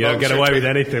 You don't get away with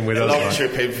anything with us. A long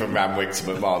trip in from Randwick to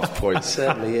McMahon's Point. It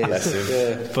certainly is.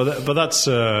 Yeah. But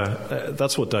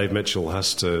that's what Dave Mitchell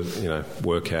has to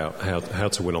work out how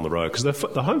to win on the road, because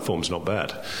the home form's not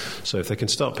bad. So if they can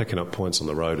start picking up points on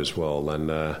the road as well, then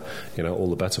all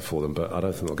the better for them. But I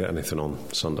don't think they'll get anything on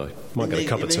Sunday. Might get a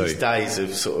cup of tea. These days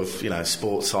of sort of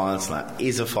sports science and that,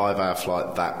 is a 5-hour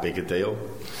flight that big a deal?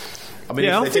 I mean,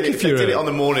 if they did it on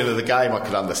the morning of the game, I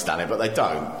could understand it, but they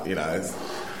don't.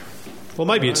 Well,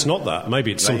 maybe it's not that.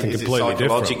 Maybe it's something completely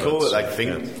different. Is it psychological that they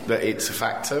think that it's a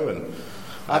factor? And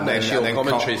then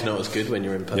commentary's not as good when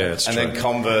you're in Perth. Yeah, it's true. Then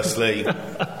conversely,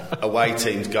 away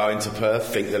teams going to Perth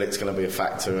think that it's going to be a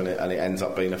factor, and it ends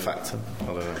up being a factor. I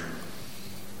don't know.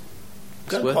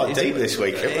 Going quite deep this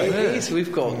week, haven't we? It is.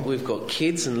 We've got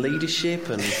kids and leadership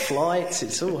and flights.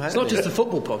 It's all happening. It's not just a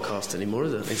football podcast anymore,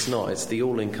 is it? It's not. It's the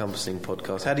all-encompassing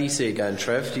podcast. How do you see it going,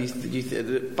 Trev?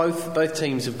 Both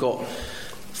teams have got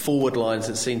forward lines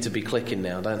that seem to be clicking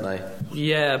now, don't they?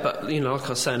 Yeah, but like I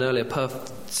was saying earlier,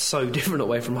 Perth's so different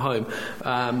away from home.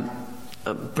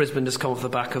 Brisbane just come off the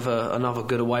back of another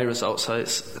good away result, so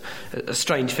it's a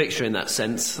strange fixture in that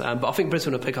sense. But I think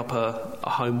Brisbane will pick up a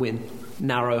home win,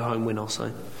 narrow home win, I'll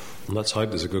say. And let's hope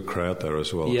there's a good crowd there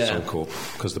as well at Suncorp,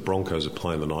 because the Broncos are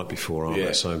playing the night before, aren't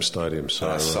they? Same stadium.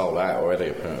 So it's sold out already,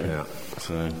 apparently. Yeah.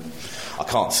 So I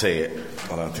can't see it.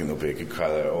 I don't think there'll be a good crowd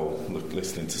there at all.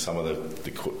 Listening to some of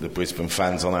the Brisbane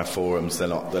fans on our forums, they're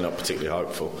not particularly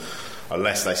hopeful.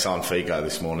 Unless they signed Figo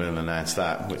this morning and announced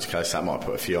that, in which case that might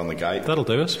put a few on the gate. That'll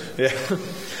do us. Yeah.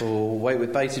 We'll wait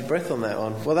with bated breath on that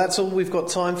one. Well, that's all we've got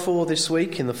time for this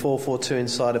week in the 442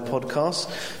 Insider podcast.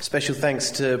 Special thanks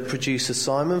to producer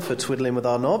Simon for twiddling with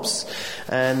our knobs.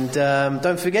 And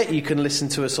don't forget, you can listen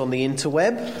to us on the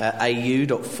interweb at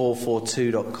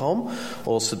au.442.com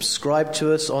or subscribe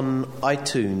to us on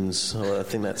iTunes, I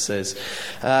think that says.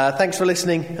 Thanks for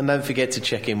listening, and don't forget to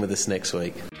check in with us next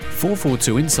week.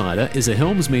 442 Insider is a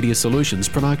Helms Media Solutions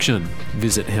production.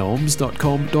 Visit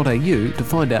helms.com.au to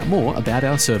find out more about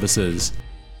our services.